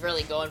guess he was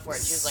really going for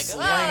it. She was like,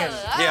 Slanging.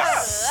 Yeah.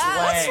 What's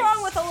Slang.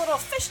 wrong with a little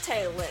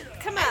fishtail lid?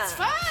 Come on. it's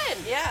fun.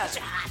 Yeah.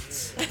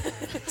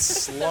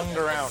 Slunged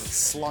around.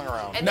 Slung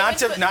around. And Not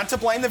then to not to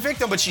blame the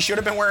victim, but she should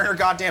have been wearing her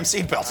goddamn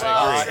seatbelt.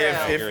 Well, true.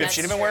 If That's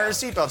she'd have been wearing her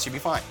true. seatbelt, she'd be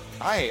fine.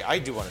 I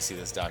do want to see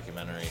this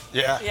documentary.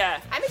 Yeah. Yeah.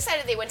 I'm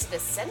excited they went to the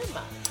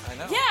cinema. I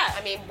know. Yeah.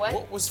 I mean, what?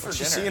 What was for What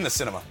you dinner? see in the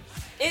cinema?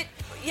 It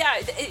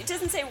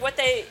doesn't say what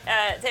they.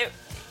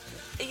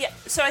 Yeah,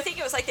 so I think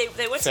it was like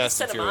they went Fast to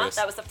and the cinema. Furious.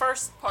 That was the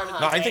first part of the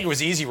No, I day. think it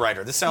was Easy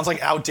Rider. This sounds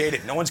like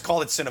outdated. No one's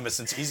called it cinema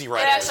since Easy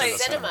Rider was in actually the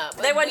cinema.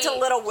 They went to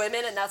Little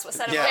Women, and that's what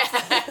set them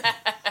Yeah.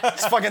 up.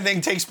 This fucking thing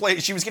takes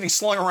place. She was getting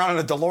slung around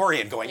in a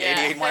DeLorean going Yeah.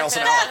 88 miles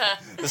an hour.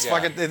 This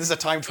Yeah. this is a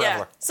time Yeah.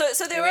 traveler. So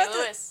they were Huey at the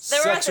Lewis. they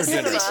were at Sex the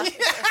or dinner?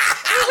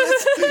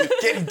 cinema.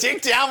 Getting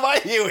dicked down by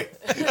Huey.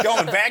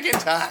 Going back in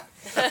time.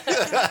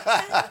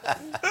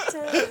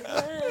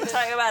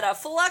 Talking about a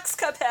flux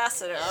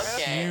capacitor.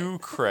 Okay. Hugh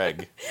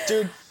Craig.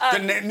 Dude,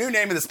 the new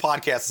name of this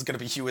podcast is going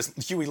to be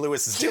Huey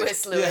Lewis's Duke.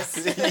 Lewis Lewis.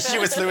 Huey Lewis's Duke.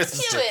 Lewis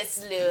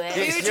Lewis.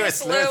 Huey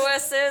Lewis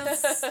Lewis.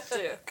 Lewis's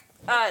Duke.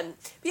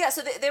 Yeah,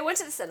 so they went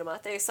to the cinema.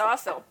 They saw a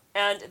film,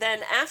 and then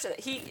after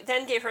that, he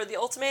then gave her the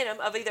ultimatum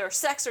of either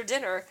sex or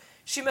dinner.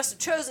 She must have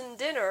chosen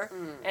dinner,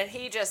 and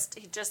he just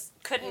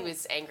couldn't. He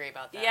was angry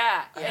about that.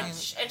 Yeah, Yeah.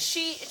 and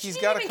she He's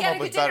didn't gotta even come get up a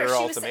with good dinner. better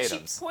She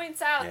ultimatums.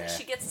 points out Yeah. that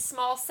she gets a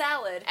small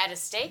salad. At a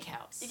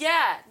steakhouse.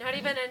 Yeah, not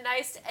even a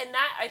nice, and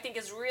that I think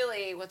is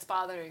really what's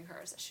bothering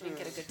her is that she didn't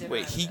get a good dinner.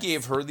 Wait, out of he this.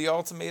 gave her the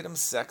ultimatum: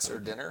 sex or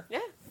dinner? Yeah.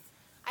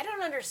 I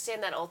don't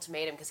understand that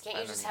ultimatum because can't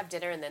you I just don't have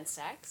dinner and then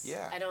sex?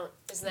 Yeah. I don't.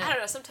 Isn't that? I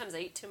don't know. Sometimes I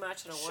eat too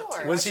much and I want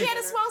Sure. to. Was But he- she had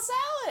a small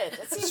salad.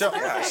 That seems So-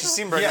 perfect. Yeah, she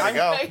seemed ready Yeah,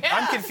 to go.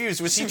 I'm confused.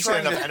 Was he She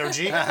trying had to... enough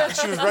energy.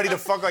 She was ready to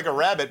fuck like a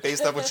rabbit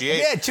based on what she ate.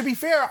 Yeah, to be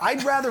fair,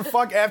 I'd rather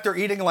fuck after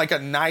eating like a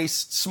nice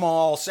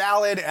small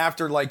salad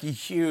after like a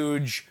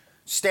huge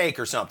steak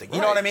or something.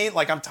 You know what I Right. mean?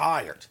 Like I'm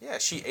tired. Yeah,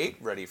 she ate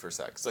ready for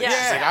sex. Like,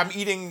 Yeah. she's like, I'm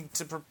eating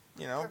to,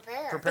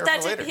 Prepare. prepare But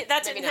that for later. didn't,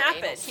 that Maybe didn't not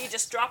happen. anal. He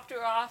just dropped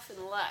her off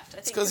and left.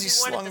 I think 'cause he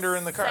wanted slunged her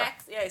in the car.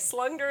 sex. Yeah, he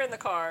slunged her in the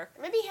car.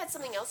 Maybe he had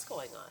something else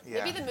going on.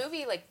 Yeah. Maybe the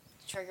movie like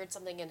triggered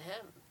something in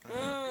him.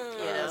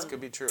 Yeah, this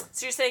could be true.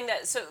 So you're saying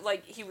that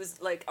like he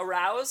was like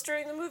aroused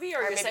during the movie, or,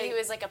 Or you're maybe saying he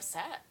was like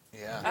upset.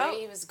 Yeah. Oh.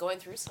 Maybe he was going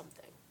through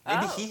something.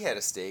 Maybe Oh. he had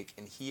a steak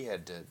and he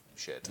had to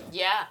shit.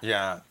 Yeah.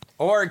 Yeah.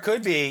 Or it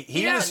could be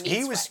he Yeah, was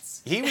meat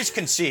sweats. he was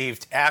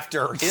conceived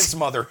after his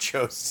mother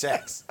chose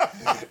sex,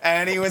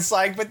 and he was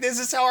like, "But this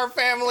is how our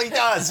family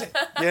does it."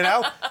 You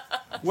know,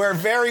 we're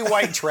very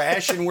white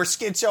trash and we're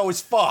schizo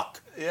as fuck.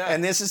 Yeah.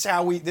 And this is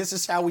how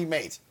we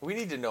mate. We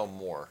need to know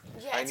more.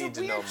 Yeah, I it's need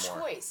a to know weird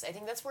more. choice. I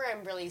think that's where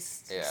I'm really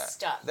Yeah.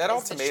 stuck. That is the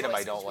ultimatum, I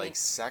choice don't between- like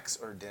sex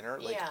or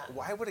dinner. Like, Yeah.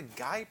 why would a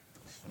guy?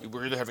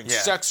 We're either having Yeah.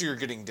 sex or you're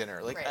getting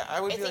dinner. Like, Right.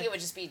 I would I be think like, it would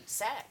just be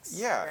sex.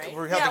 yeah, Right?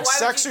 we're yeah, having why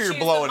sex would or you you're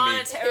choose blowing the me.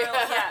 monetary,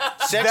 yeah.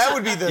 Sex, That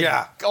would be the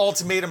Yeah.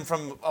 ultimatum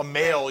from a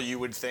male. You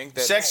would think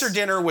that sex or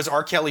dinner was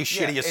R. Kelly's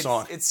Yeah, shittiest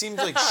song. It seems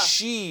like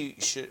she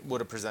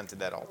would have presented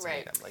that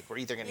ultimatum. Like, we're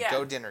either gonna Yeah.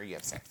 go dinner or you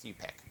have sex. You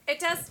pick. It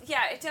does.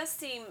 Yeah, it does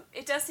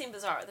seem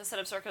bizarre, the set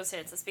of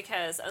circumstances,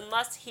 because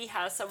unless he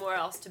has somewhere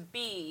else to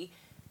be,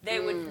 they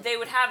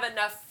would have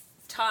enough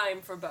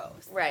time for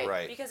both. Right.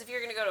 Right. Because if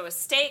you're going to go to a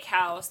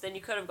steakhouse, then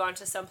you could have gone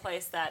to some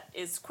place that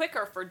is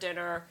quicker for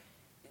dinner,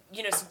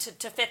 you know,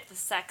 to fit the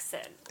sex in.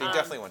 They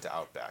definitely went to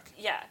Outback.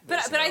 Yeah,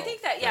 There's but I no-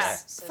 think that Yeah.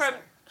 from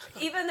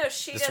even though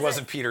she This doesn't.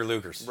 wasn't Peter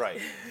Luger's.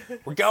 Right.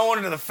 We're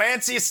going to the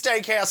fanciest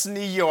steakhouse in New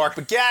York,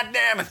 but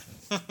goddamn it,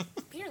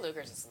 Peter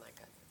Luger's isn't that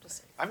good. Just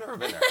saying. I've never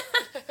been there.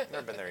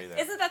 Never been there either.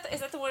 Is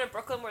that the one in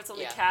Brooklyn where it's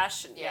only Yeah.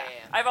 cash? And, Yeah.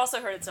 I've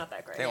also heard it's not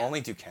that great. They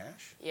only do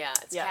cash. Yeah,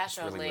 it's Yeah. cash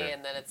really only, weird.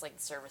 and then it's like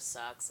the service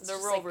sucks. It's They're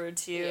just real like, rude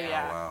to you. yeah.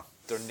 Yeah. Oh, wow.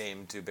 Their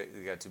name too big.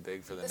 They got too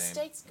big for the The name.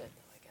 steak's good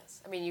though, I guess.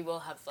 I mean, you will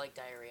have like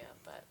diarrhea,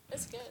 but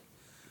it's good.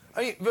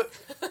 I mean, but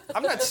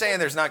I'm not saying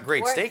there's not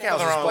great Worth it. steakhouses,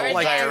 Nothing wrong but with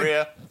like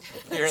diarrhea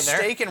here and there.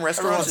 steak in Every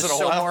restaurants once is in a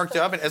so while. marked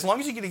up, and as long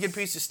as you get a good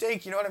piece of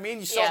steak, you know what I mean.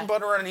 You salt Yeah. and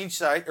butter on each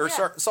side, or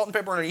Yeah. salt and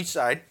pepper on each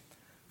side.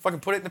 Fucking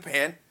put it in the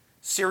pan,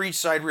 sear each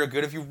side real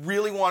good. If you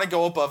really want to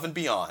go above and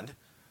beyond,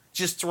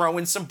 just throw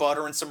in some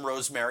butter and some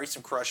rosemary,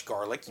 some crushed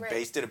garlic. You Right.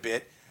 baste it a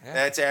bit. Yeah.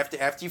 That's after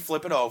you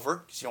flip it over,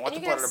 because you don't want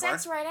And the you butter get to burn.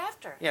 sex right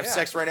after. You have Yeah.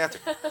 sex right after.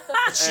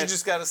 She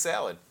just got a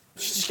salad.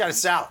 She just got a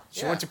salad.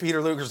 She Yeah. went to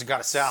Peter Luger's and got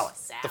a salad.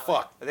 Salad. The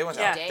fuck? They went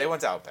Yeah. to they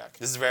went to Outback.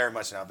 This is very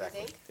much an Outback. You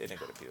think? They didn't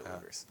go to Peter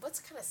Luger's. What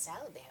kind of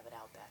salad they have at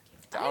Outback?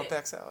 The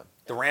Outback salad.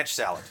 The ranch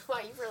salad. Wow,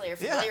 you really are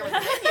Yeah. familiar with the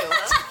menu,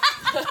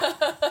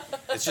 huh?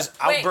 It's just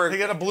Wait. Outberg. They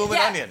got a bloomin'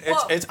 Yeah. onion. It's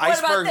what about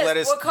iceberg this?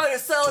 lettuce. What kind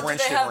of salad do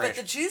drenched they in have ranch.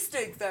 at the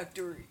Cheesesteak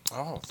Factory?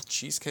 Oh, the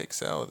cheesecake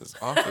salad is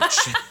off the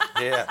chain.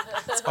 Yeah.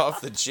 It's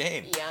off the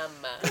chain.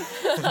 Yum.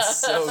 It's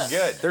so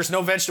good. There's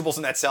no vegetables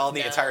in that salad. The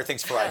No. entire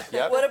thing's fried.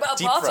 Yep. What about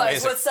Deep fried.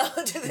 Popeyes? What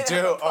salad do they have? Dude,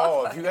 at oh,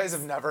 Popeyes? if you guys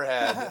have never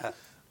had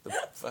the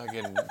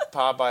fucking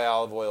Popeye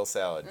olive oil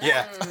salad.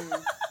 Yeah.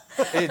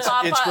 It's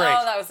Popeye- great.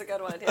 Oh, that was a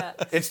good one. Yeah.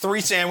 It's 3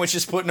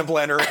 sandwiches put in a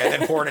blender and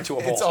then poured into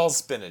a bowl. It's all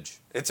spinach.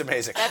 It's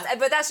amazing.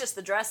 But that's just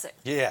the dressing.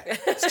 Yeah.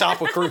 It's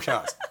topped with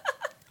croutons.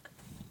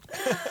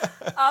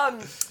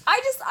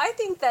 I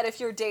think that if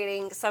you're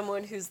dating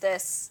someone who's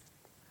this,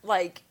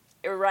 like,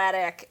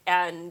 erratic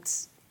and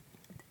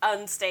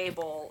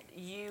unstable,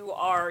 you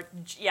are,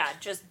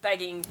 just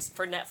begging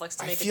for Netflix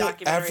to I make a feel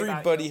documentary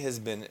everybody about has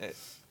been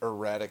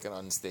erratic and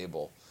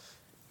unstable.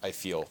 I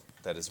feel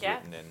that is Yeah.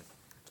 written in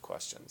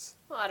questions.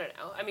 Well, I don't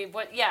know. I mean,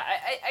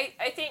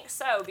 I think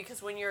so,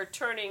 because when you're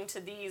turning to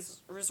these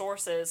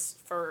resources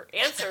for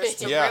answers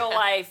to Yeah. real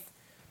life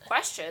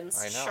questions,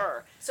 I know.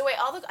 sure. So wait,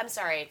 I'm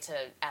sorry to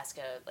ask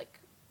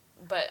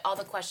but all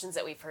the questions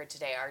that we've heard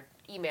today are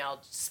emailed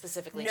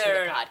specifically to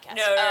the podcast.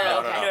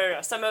 No.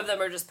 Some of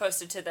them are just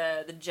posted to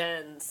the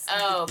gens.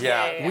 Oh, okay.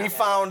 Yeah. We yeah.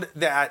 found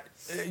that,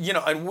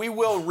 and we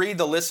will read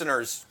the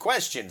listeners'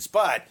 questions,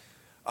 but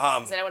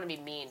 'Cause I don't want to be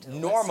mean to the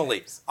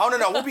normally, listeners. oh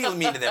no, we'll be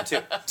mean to them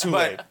too.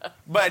 late.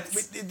 But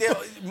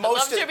most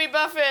Love Jimmy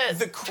Buffett.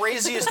 the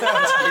craziest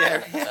ones,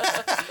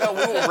 yeah,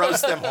 we will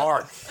roast them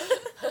hard,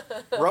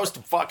 roast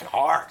them fucking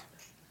hard,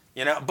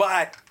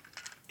 But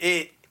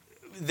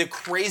the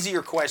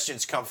crazier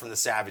questions come from the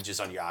savages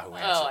on Yahoo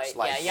Answers.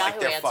 Yahoo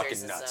they're Answers fucking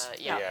is, nuts.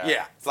 Yeah.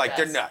 Yeah, like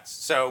they're Yes. nuts.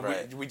 So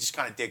Right. we just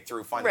kind of dig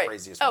through, find Right. the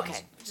craziest Okay.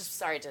 ones. Just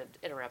sorry to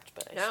interrupt,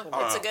 but I No, just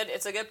wanted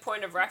it's a good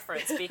point of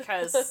reference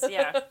because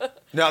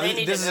No, They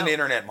need this to is an know.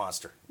 internet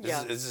monster.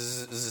 Yeah. This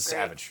is Great.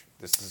 savage.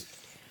 This is.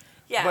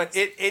 yeah. But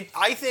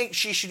I think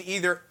she should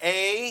either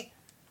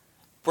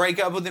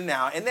break up with him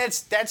now, and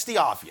that's the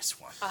obvious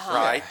one,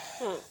 right?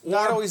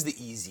 Not always the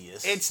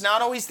easiest. It's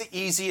not always the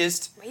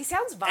easiest. He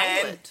sounds And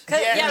violent.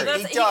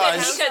 he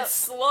does. He could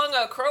slung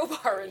a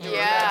crowbar into Yeah.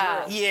 her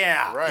bedroom.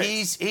 Yeah, Right.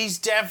 he's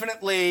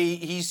definitely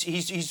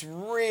he's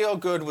real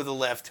good with a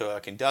left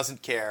hook and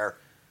doesn't care,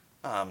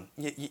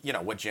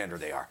 what gender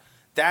they are.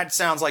 That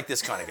sounds like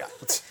this kind of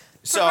guy.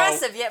 So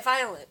Progressive yet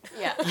violent.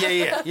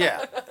 Yeah.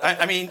 yeah.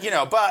 I mean,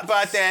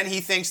 but then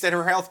he thinks that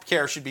her health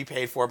care should be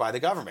paid for by the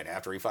government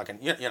after he fucking,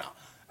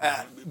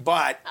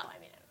 But Oh, I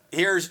mean,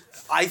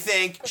 I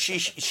think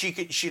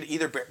she'd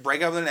either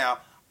break up with him now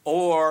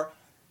or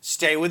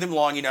stay with him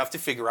long enough to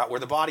figure out where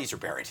the bodies are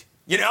buried.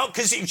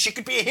 Because she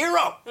could be a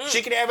hero.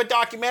 She could have a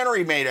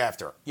documentary made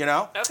after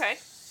her. Okay.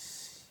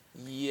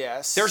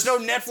 Yes. There's no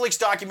Netflix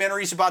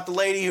documentaries about the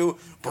lady who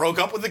broke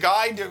up with the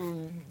guy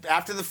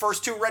after the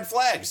first 2 red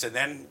flags and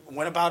then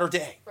went about her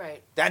day.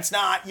 right. That's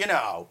not,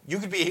 you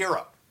could be a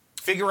hero.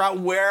 Figure out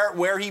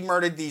where he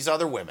murdered these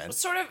other women.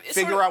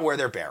 Figure out where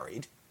they're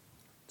buried.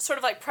 Sort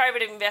of like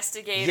private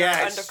investigator,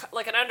 Yes.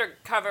 like an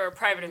undercover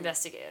private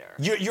investigator.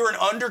 You're an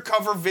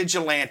undercover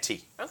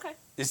vigilante. Okay.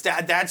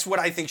 That's what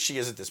I think she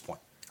is at this point.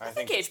 I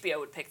think HBO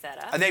would pick that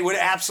up. And they would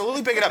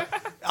absolutely pick it up.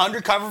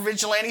 Undercover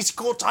vigilante's a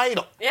cool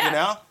title.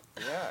 Yeah.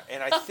 Yeah,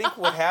 and I think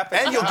what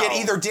happens And you'll get now-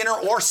 either dinner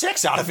or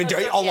sex out of it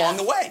along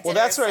the way. Well,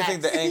 that's where I Dinner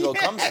think the sex. angle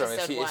comes from.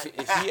 Episode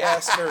If he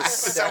asked her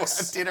So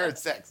sex, dinner and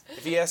sex.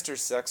 if he asked her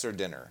sex or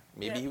dinner,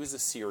 maybe he was a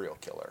serial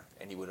killer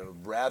and he would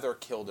have rather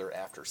killed her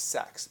after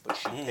sex, but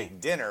she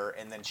picked dinner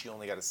and then she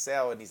only got a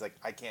salad. And he's like,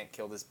 I can't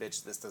kill this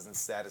bitch. This doesn't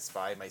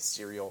satisfy my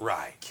serial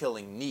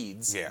killing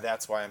needs. Yeah.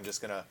 That's why I'm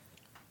just gonna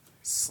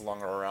slung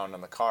her around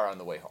on the car on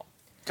the way home.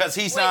 Because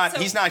he's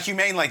not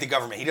humane like the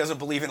government. He doesn't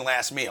believe in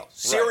last meal.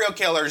 Serial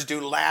killers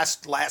do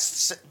last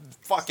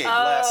fucking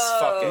Last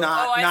fucking.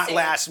 I not see.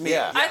 last meal.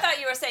 Yeah. I thought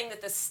you were saying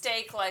that the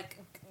steak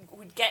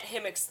would get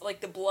him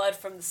like the blood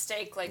from the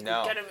steak would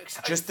No, get him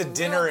excited. just the for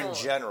dinner in real.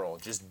 general.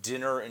 Just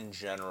dinner in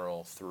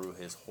general through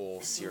his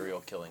whole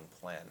serial killing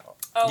plan.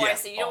 Oh, Yeah. I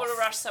see. You don't want to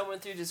rush someone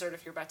through dessert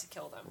if you're about to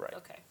kill them. Right.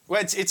 Okay.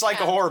 Well, it's like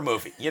a horror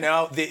movie.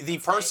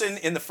 The person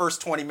in the first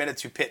 20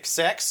 minutes who picks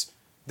sex,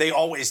 they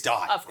always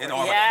die. Of course.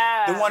 Armageddon.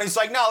 Yeah. The one who's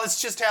like, no,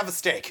 let's just have a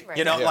steak. Right.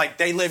 Yeah. Like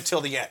they live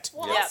till the end.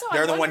 Well, Yeah. also,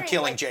 They're I'm the one wondering,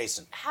 killing like,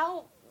 Jason.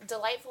 How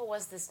delightful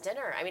was this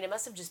dinner? I mean, it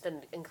must have just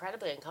been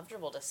incredibly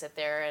uncomfortable to sit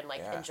there and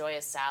Yeah. enjoy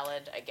a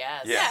salad, I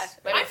guess. Yeah.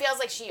 But it feels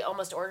like she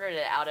almost ordered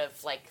it out of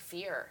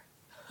fear.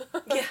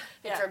 Yeah.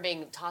 And from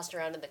being tossed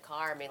around in the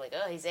car and being like,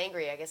 oh, he's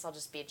angry. I guess I'll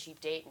just be a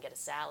cheap date and get a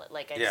salad.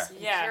 Like, I'm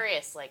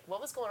curious, like,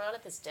 what was going on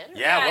at this dinner?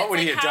 Yeah, what would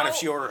he like have done if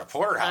she ordered a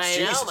porterhouse? I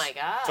know, Jesus. my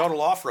God.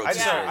 Total off-road I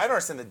series. don't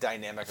understand the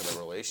dynamic of the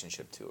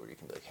relationship, too, where you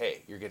can be like,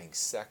 hey, you're getting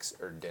sex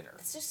or dinner.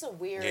 It's just a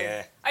weird...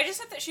 Yeah. I just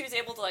hope that she was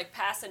able to, like,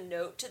 pass a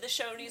note to the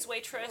Shoney's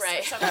waitress or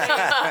Right.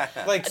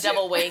 something. Like A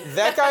double wing.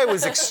 That guy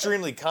was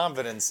extremely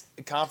confident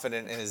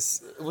in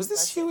his... Was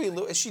this Huey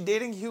Lewis? Is she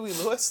dating Huey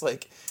Lewis?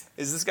 Like,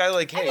 is this guy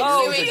like, hey,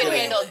 Oh, you're we either can getting,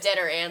 handle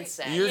dinner and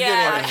sex. you're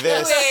Yeah. getting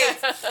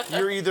this.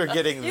 You're either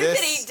getting You this.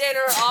 could eat dinner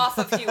off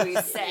of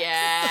Huey's sex.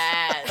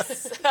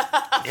 Yes.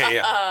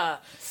 Yeah.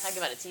 Talk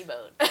about a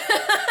T-bone.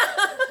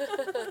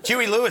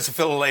 Huey Lewis will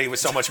fill a lady with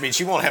so much meat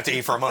she won't have to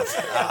eat for a month.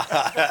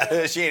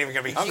 She ain't even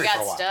gonna be She hungry for a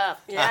got while.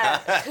 stuff.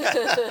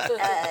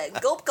 Yeah.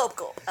 Gulp, gulp,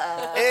 gulp.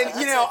 And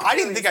you know, I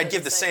didn't think I'd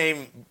give the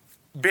same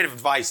bit of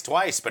advice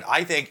twice, but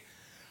I think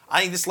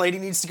this lady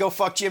needs to go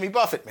fuck Jimmy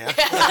Buffett, man.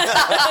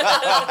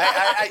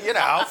 You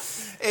know,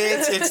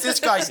 it's this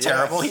guy's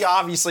terrible. He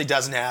obviously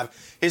doesn't have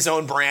his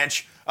own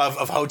branch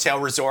of hotel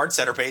resorts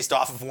that are based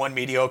off of one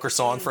mediocre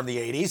song from the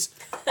 80s.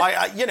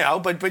 You know,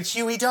 but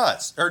Huey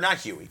does. Or not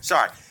Huey,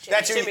 sorry.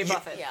 Jimmy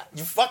Buffett. Yeah.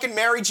 You fucking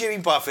marry Jimmy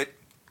Buffett,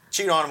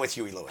 cheat on him with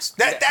Huey Lewis.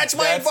 That's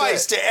my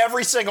advice to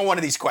every single one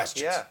of these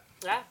questions. Yeah.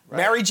 Yeah.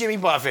 Marry Jimmy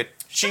Buffett,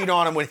 cheat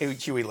on him with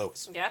Huey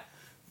Lewis. Yeah.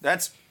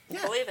 That's...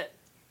 Believe it.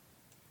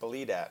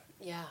 Believe that.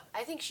 Yeah.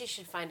 I think she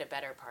should find a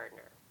better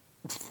partner.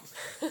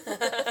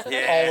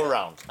 Yeah. All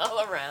around.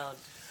 All around.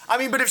 I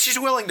mean, but if she's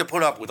willing to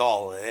put up with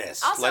all of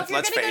this, Also, if you're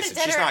let's going to go face to it,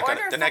 dinner, she's not order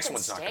gonna. a The next fucking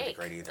one's not going to be steak.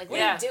 great either. Like, what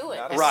Yeah. are you doing?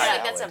 Not I a Right. feel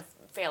like that's a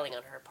failing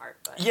on her part.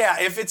 But Yeah,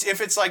 if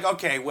it's like,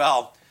 okay,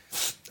 well,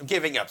 I'm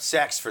giving up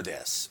sex for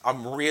this.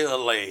 I'm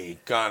really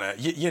gonna,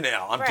 you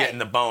know, I'm Right. getting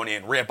the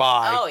bone-in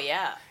ribeye. Oh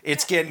yeah.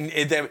 It's getting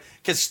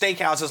because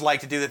steakhouses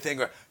like to do the thing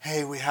where,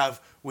 hey, we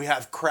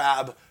have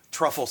crab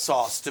truffle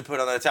sauce to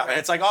put on the top, and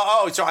it's like,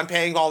 oh, so I'm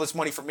paying all this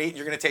money for meat.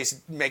 You're gonna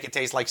make it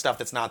taste like stuff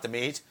that's not the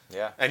meat.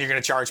 Yeah. And you're gonna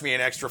charge me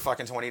an extra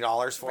fucking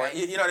 $20 for Right.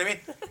 it. You know what I mean?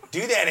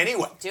 Do that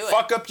anyway. Do it.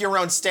 Fuck up your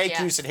own steak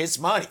Yeah. using his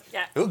money.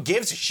 Yeah. Who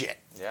gives a shit?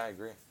 Yeah, I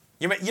agree.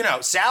 You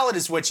know, salad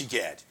is what you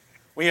get.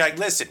 When you're like,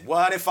 listen,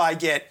 what if I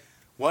get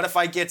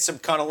some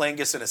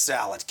cunnilingus in a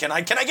salad? Can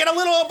I get a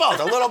little of both?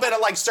 A little bit of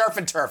like surf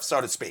and turf,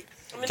 so to speak.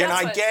 mean, Can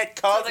that's I what- get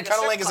sounds like a strip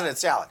cunnilingus in club. a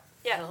salad?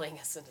 Yeah. Killing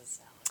us in a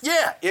salad.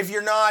 Yeah. If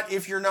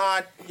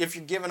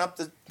you're giving up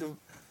the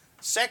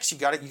sex, you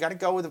got to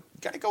go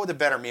with a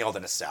better meal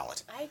than a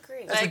salad. I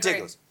agree. That's I agree.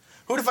 ridiculous.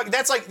 Who the fuck?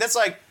 That's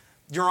like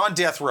you're on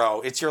death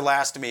row. It's your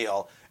last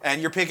meal,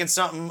 and you're picking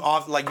something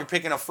off, like you're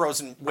picking a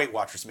frozen Weight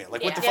Watchers meal.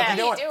 Like, what the fuck are you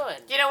doing?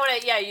 You don't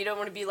want to. Yeah, you don't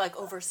want to be like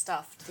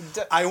overstuffed.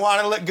 I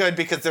want to look good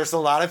because there's a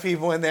lot of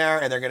people in there,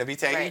 and they're going to be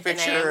taking Right, and I am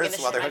pictures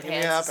gonna while they're shit my hooking me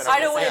up. pants. And I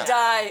don't want yeah. to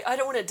die. I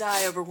don't want to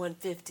die over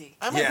 150.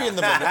 I might Yeah. be in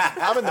the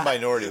I'm in the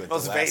minority with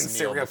Most the vain last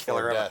serial meal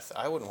killer before ever. death.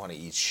 I wouldn't want to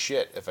eat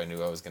shit if I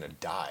knew I was going to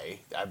die.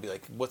 I'd be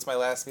like, what's my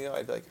last meal?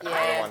 I'd be like, I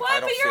don't want. What? I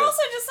don't But you're feel.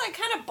 also just like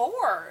kind of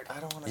bored. I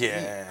don't want to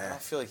Yeah. eat. I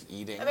don't feel like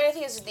eating. I mean, I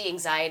think it's the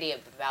anxiety of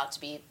about to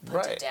be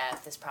put to Right.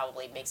 death. This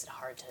probably makes it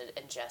hard to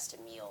ingest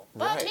a meal,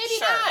 but Right. maybe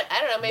Sure. not.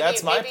 I don't know. Maybe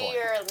That's my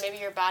point. maybe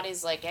your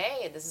body's like,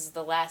 hey, this is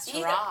the last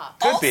hurrah.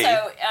 Could also, be.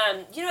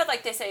 you know,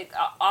 like they say,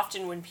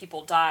 often when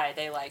people die,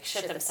 they like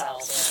shit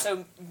themselves.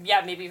 So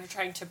yeah, maybe if you're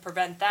trying to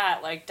prevent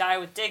that, like die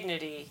with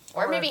dignity,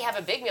 Or maybe have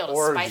a big meal to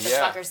or- spite the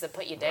yeah. fuckers that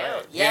put you down.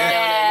 Right. You know what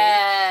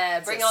I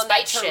mean? bring It's on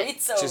that spite shit.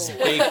 chorizo.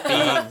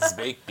 Just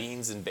baked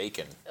beans and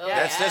bacon. Oh,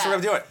 That's yeah. what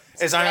I'm doing.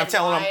 Is I'm red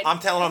telling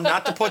wine. them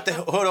not to put the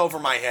hood over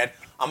my head.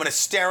 I'm going to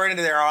stare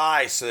into their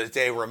eyes so that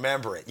they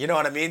remember it. You know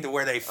what I mean? To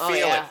where they feel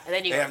yeah. it. And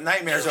then you they go, have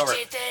nightmares "You over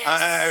did it.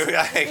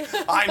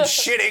 this." I'm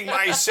shitting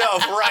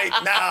myself right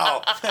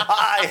now.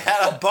 I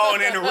had a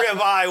bone-in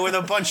ribeye with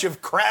a bunch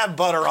of crab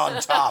butter on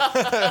top.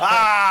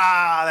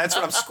 That's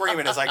what I'm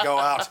screaming as I go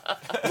out,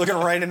 looking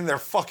right into their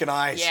fucking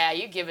eyes. Yeah,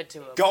 you give it to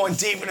them. Going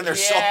deep into their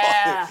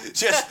Yeah. soul.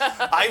 Just,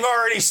 I've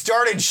already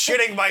started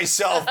shitting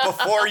myself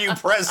before you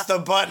press the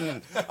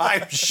button.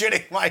 I'm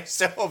shitting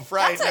myself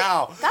right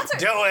now.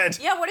 Do it.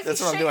 Yeah, what if That's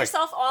you what I'm shit doing.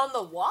 yourself on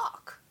the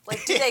walk?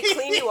 Like, do they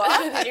clean you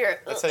up?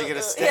 That's how you get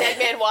a steak. Dead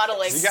man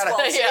waddling. You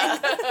gotta-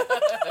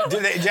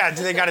 yeah.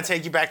 Do they got to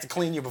take you back to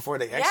clean you before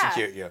they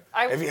execute you?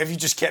 Have you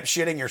just kept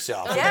shitting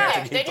yourself? Yeah. They have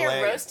to Then keep you're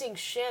delaying it. roasting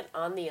shit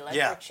on the electric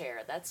Yeah.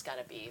 chair. That's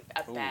gotta be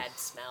a bad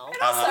smell.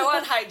 And also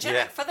unhygienic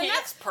yeah. for the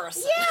next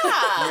person. Yeah.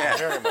 Yeah.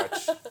 Very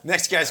much.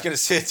 Next guy's gonna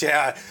sit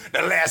there.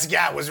 The last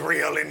guy was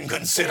real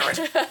inconsiderate.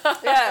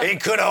 Yeah. He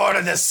could have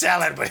ordered the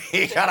salad, but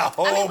he got a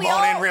whole we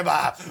bone-in all-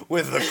 ribeye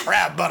with the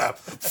crab butter.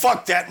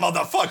 Fuck that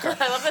motherfucker.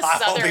 I love the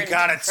hope he southern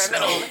got it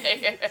criminal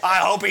snowed. I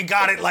hope he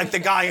got it like the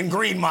guy in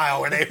Green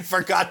Mile where they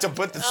forgot to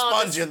put the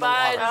sponge in the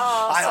water.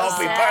 Oh, I so hope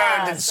he sad.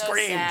 burned and So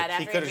screamed. sad.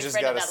 After He could've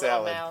just got a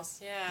salad.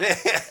 Yeah.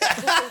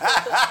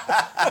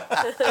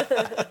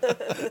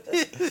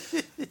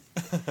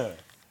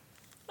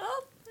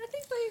 Well, I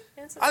think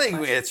we answered I think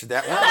we answered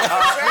that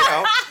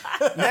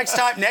one.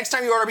 Next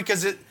time you order,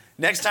 because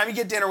next time you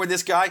get dinner with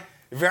this guy,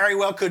 very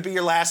well could be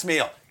your last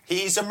meal.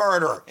 He's a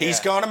murderer.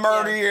 He's going to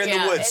murder you in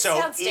the woods.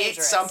 So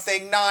eat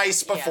something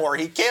nice before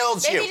he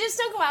kills you. Maybe just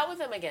don't go out with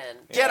him again.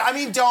 Yeah, I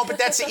mean, don't, but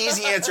that's the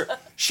easy answer.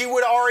 She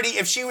would already,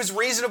 if she was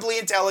reasonably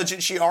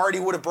intelligent, she already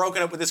would have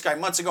broken up with this guy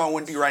months ago and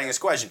wouldn't be writing this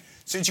question.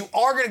 Since you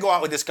are going to go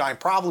out with this guy and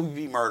probably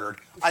be murdered,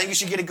 I think you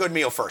should get a good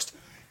meal first.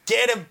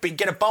 Get a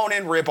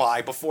bone-in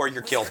ribeye before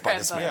you're killed by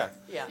this man.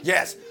 Yeah.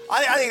 Yes.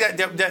 I think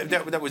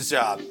that was...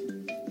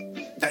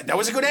 That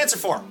was a good answer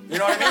for him. You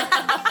know what I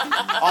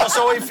mean?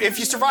 Also, if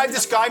you survive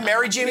this guy,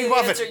 marry Jimmy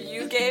Buffett. The answer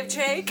you gave,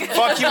 Jake?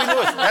 Fuck Huey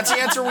Lewis. That's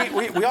the answer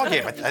we all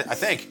gave, I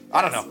think.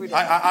 I don't know.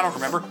 I don't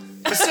remember.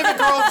 Pacific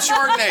Grove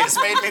Chardonnays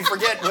made me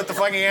forget what the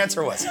fucking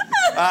answer was.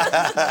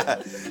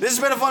 This has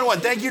been a fun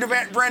one. Thank you to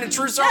Brandon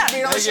Trusso for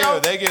being on the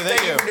show. Thank you.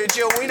 Thank you to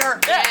Jill Weiner.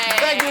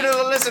 Thank you to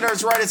the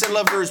listeners. Write us at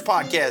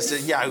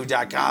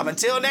loveguruspodcast@yahoo.com.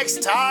 Until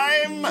next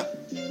time,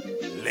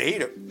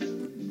 later.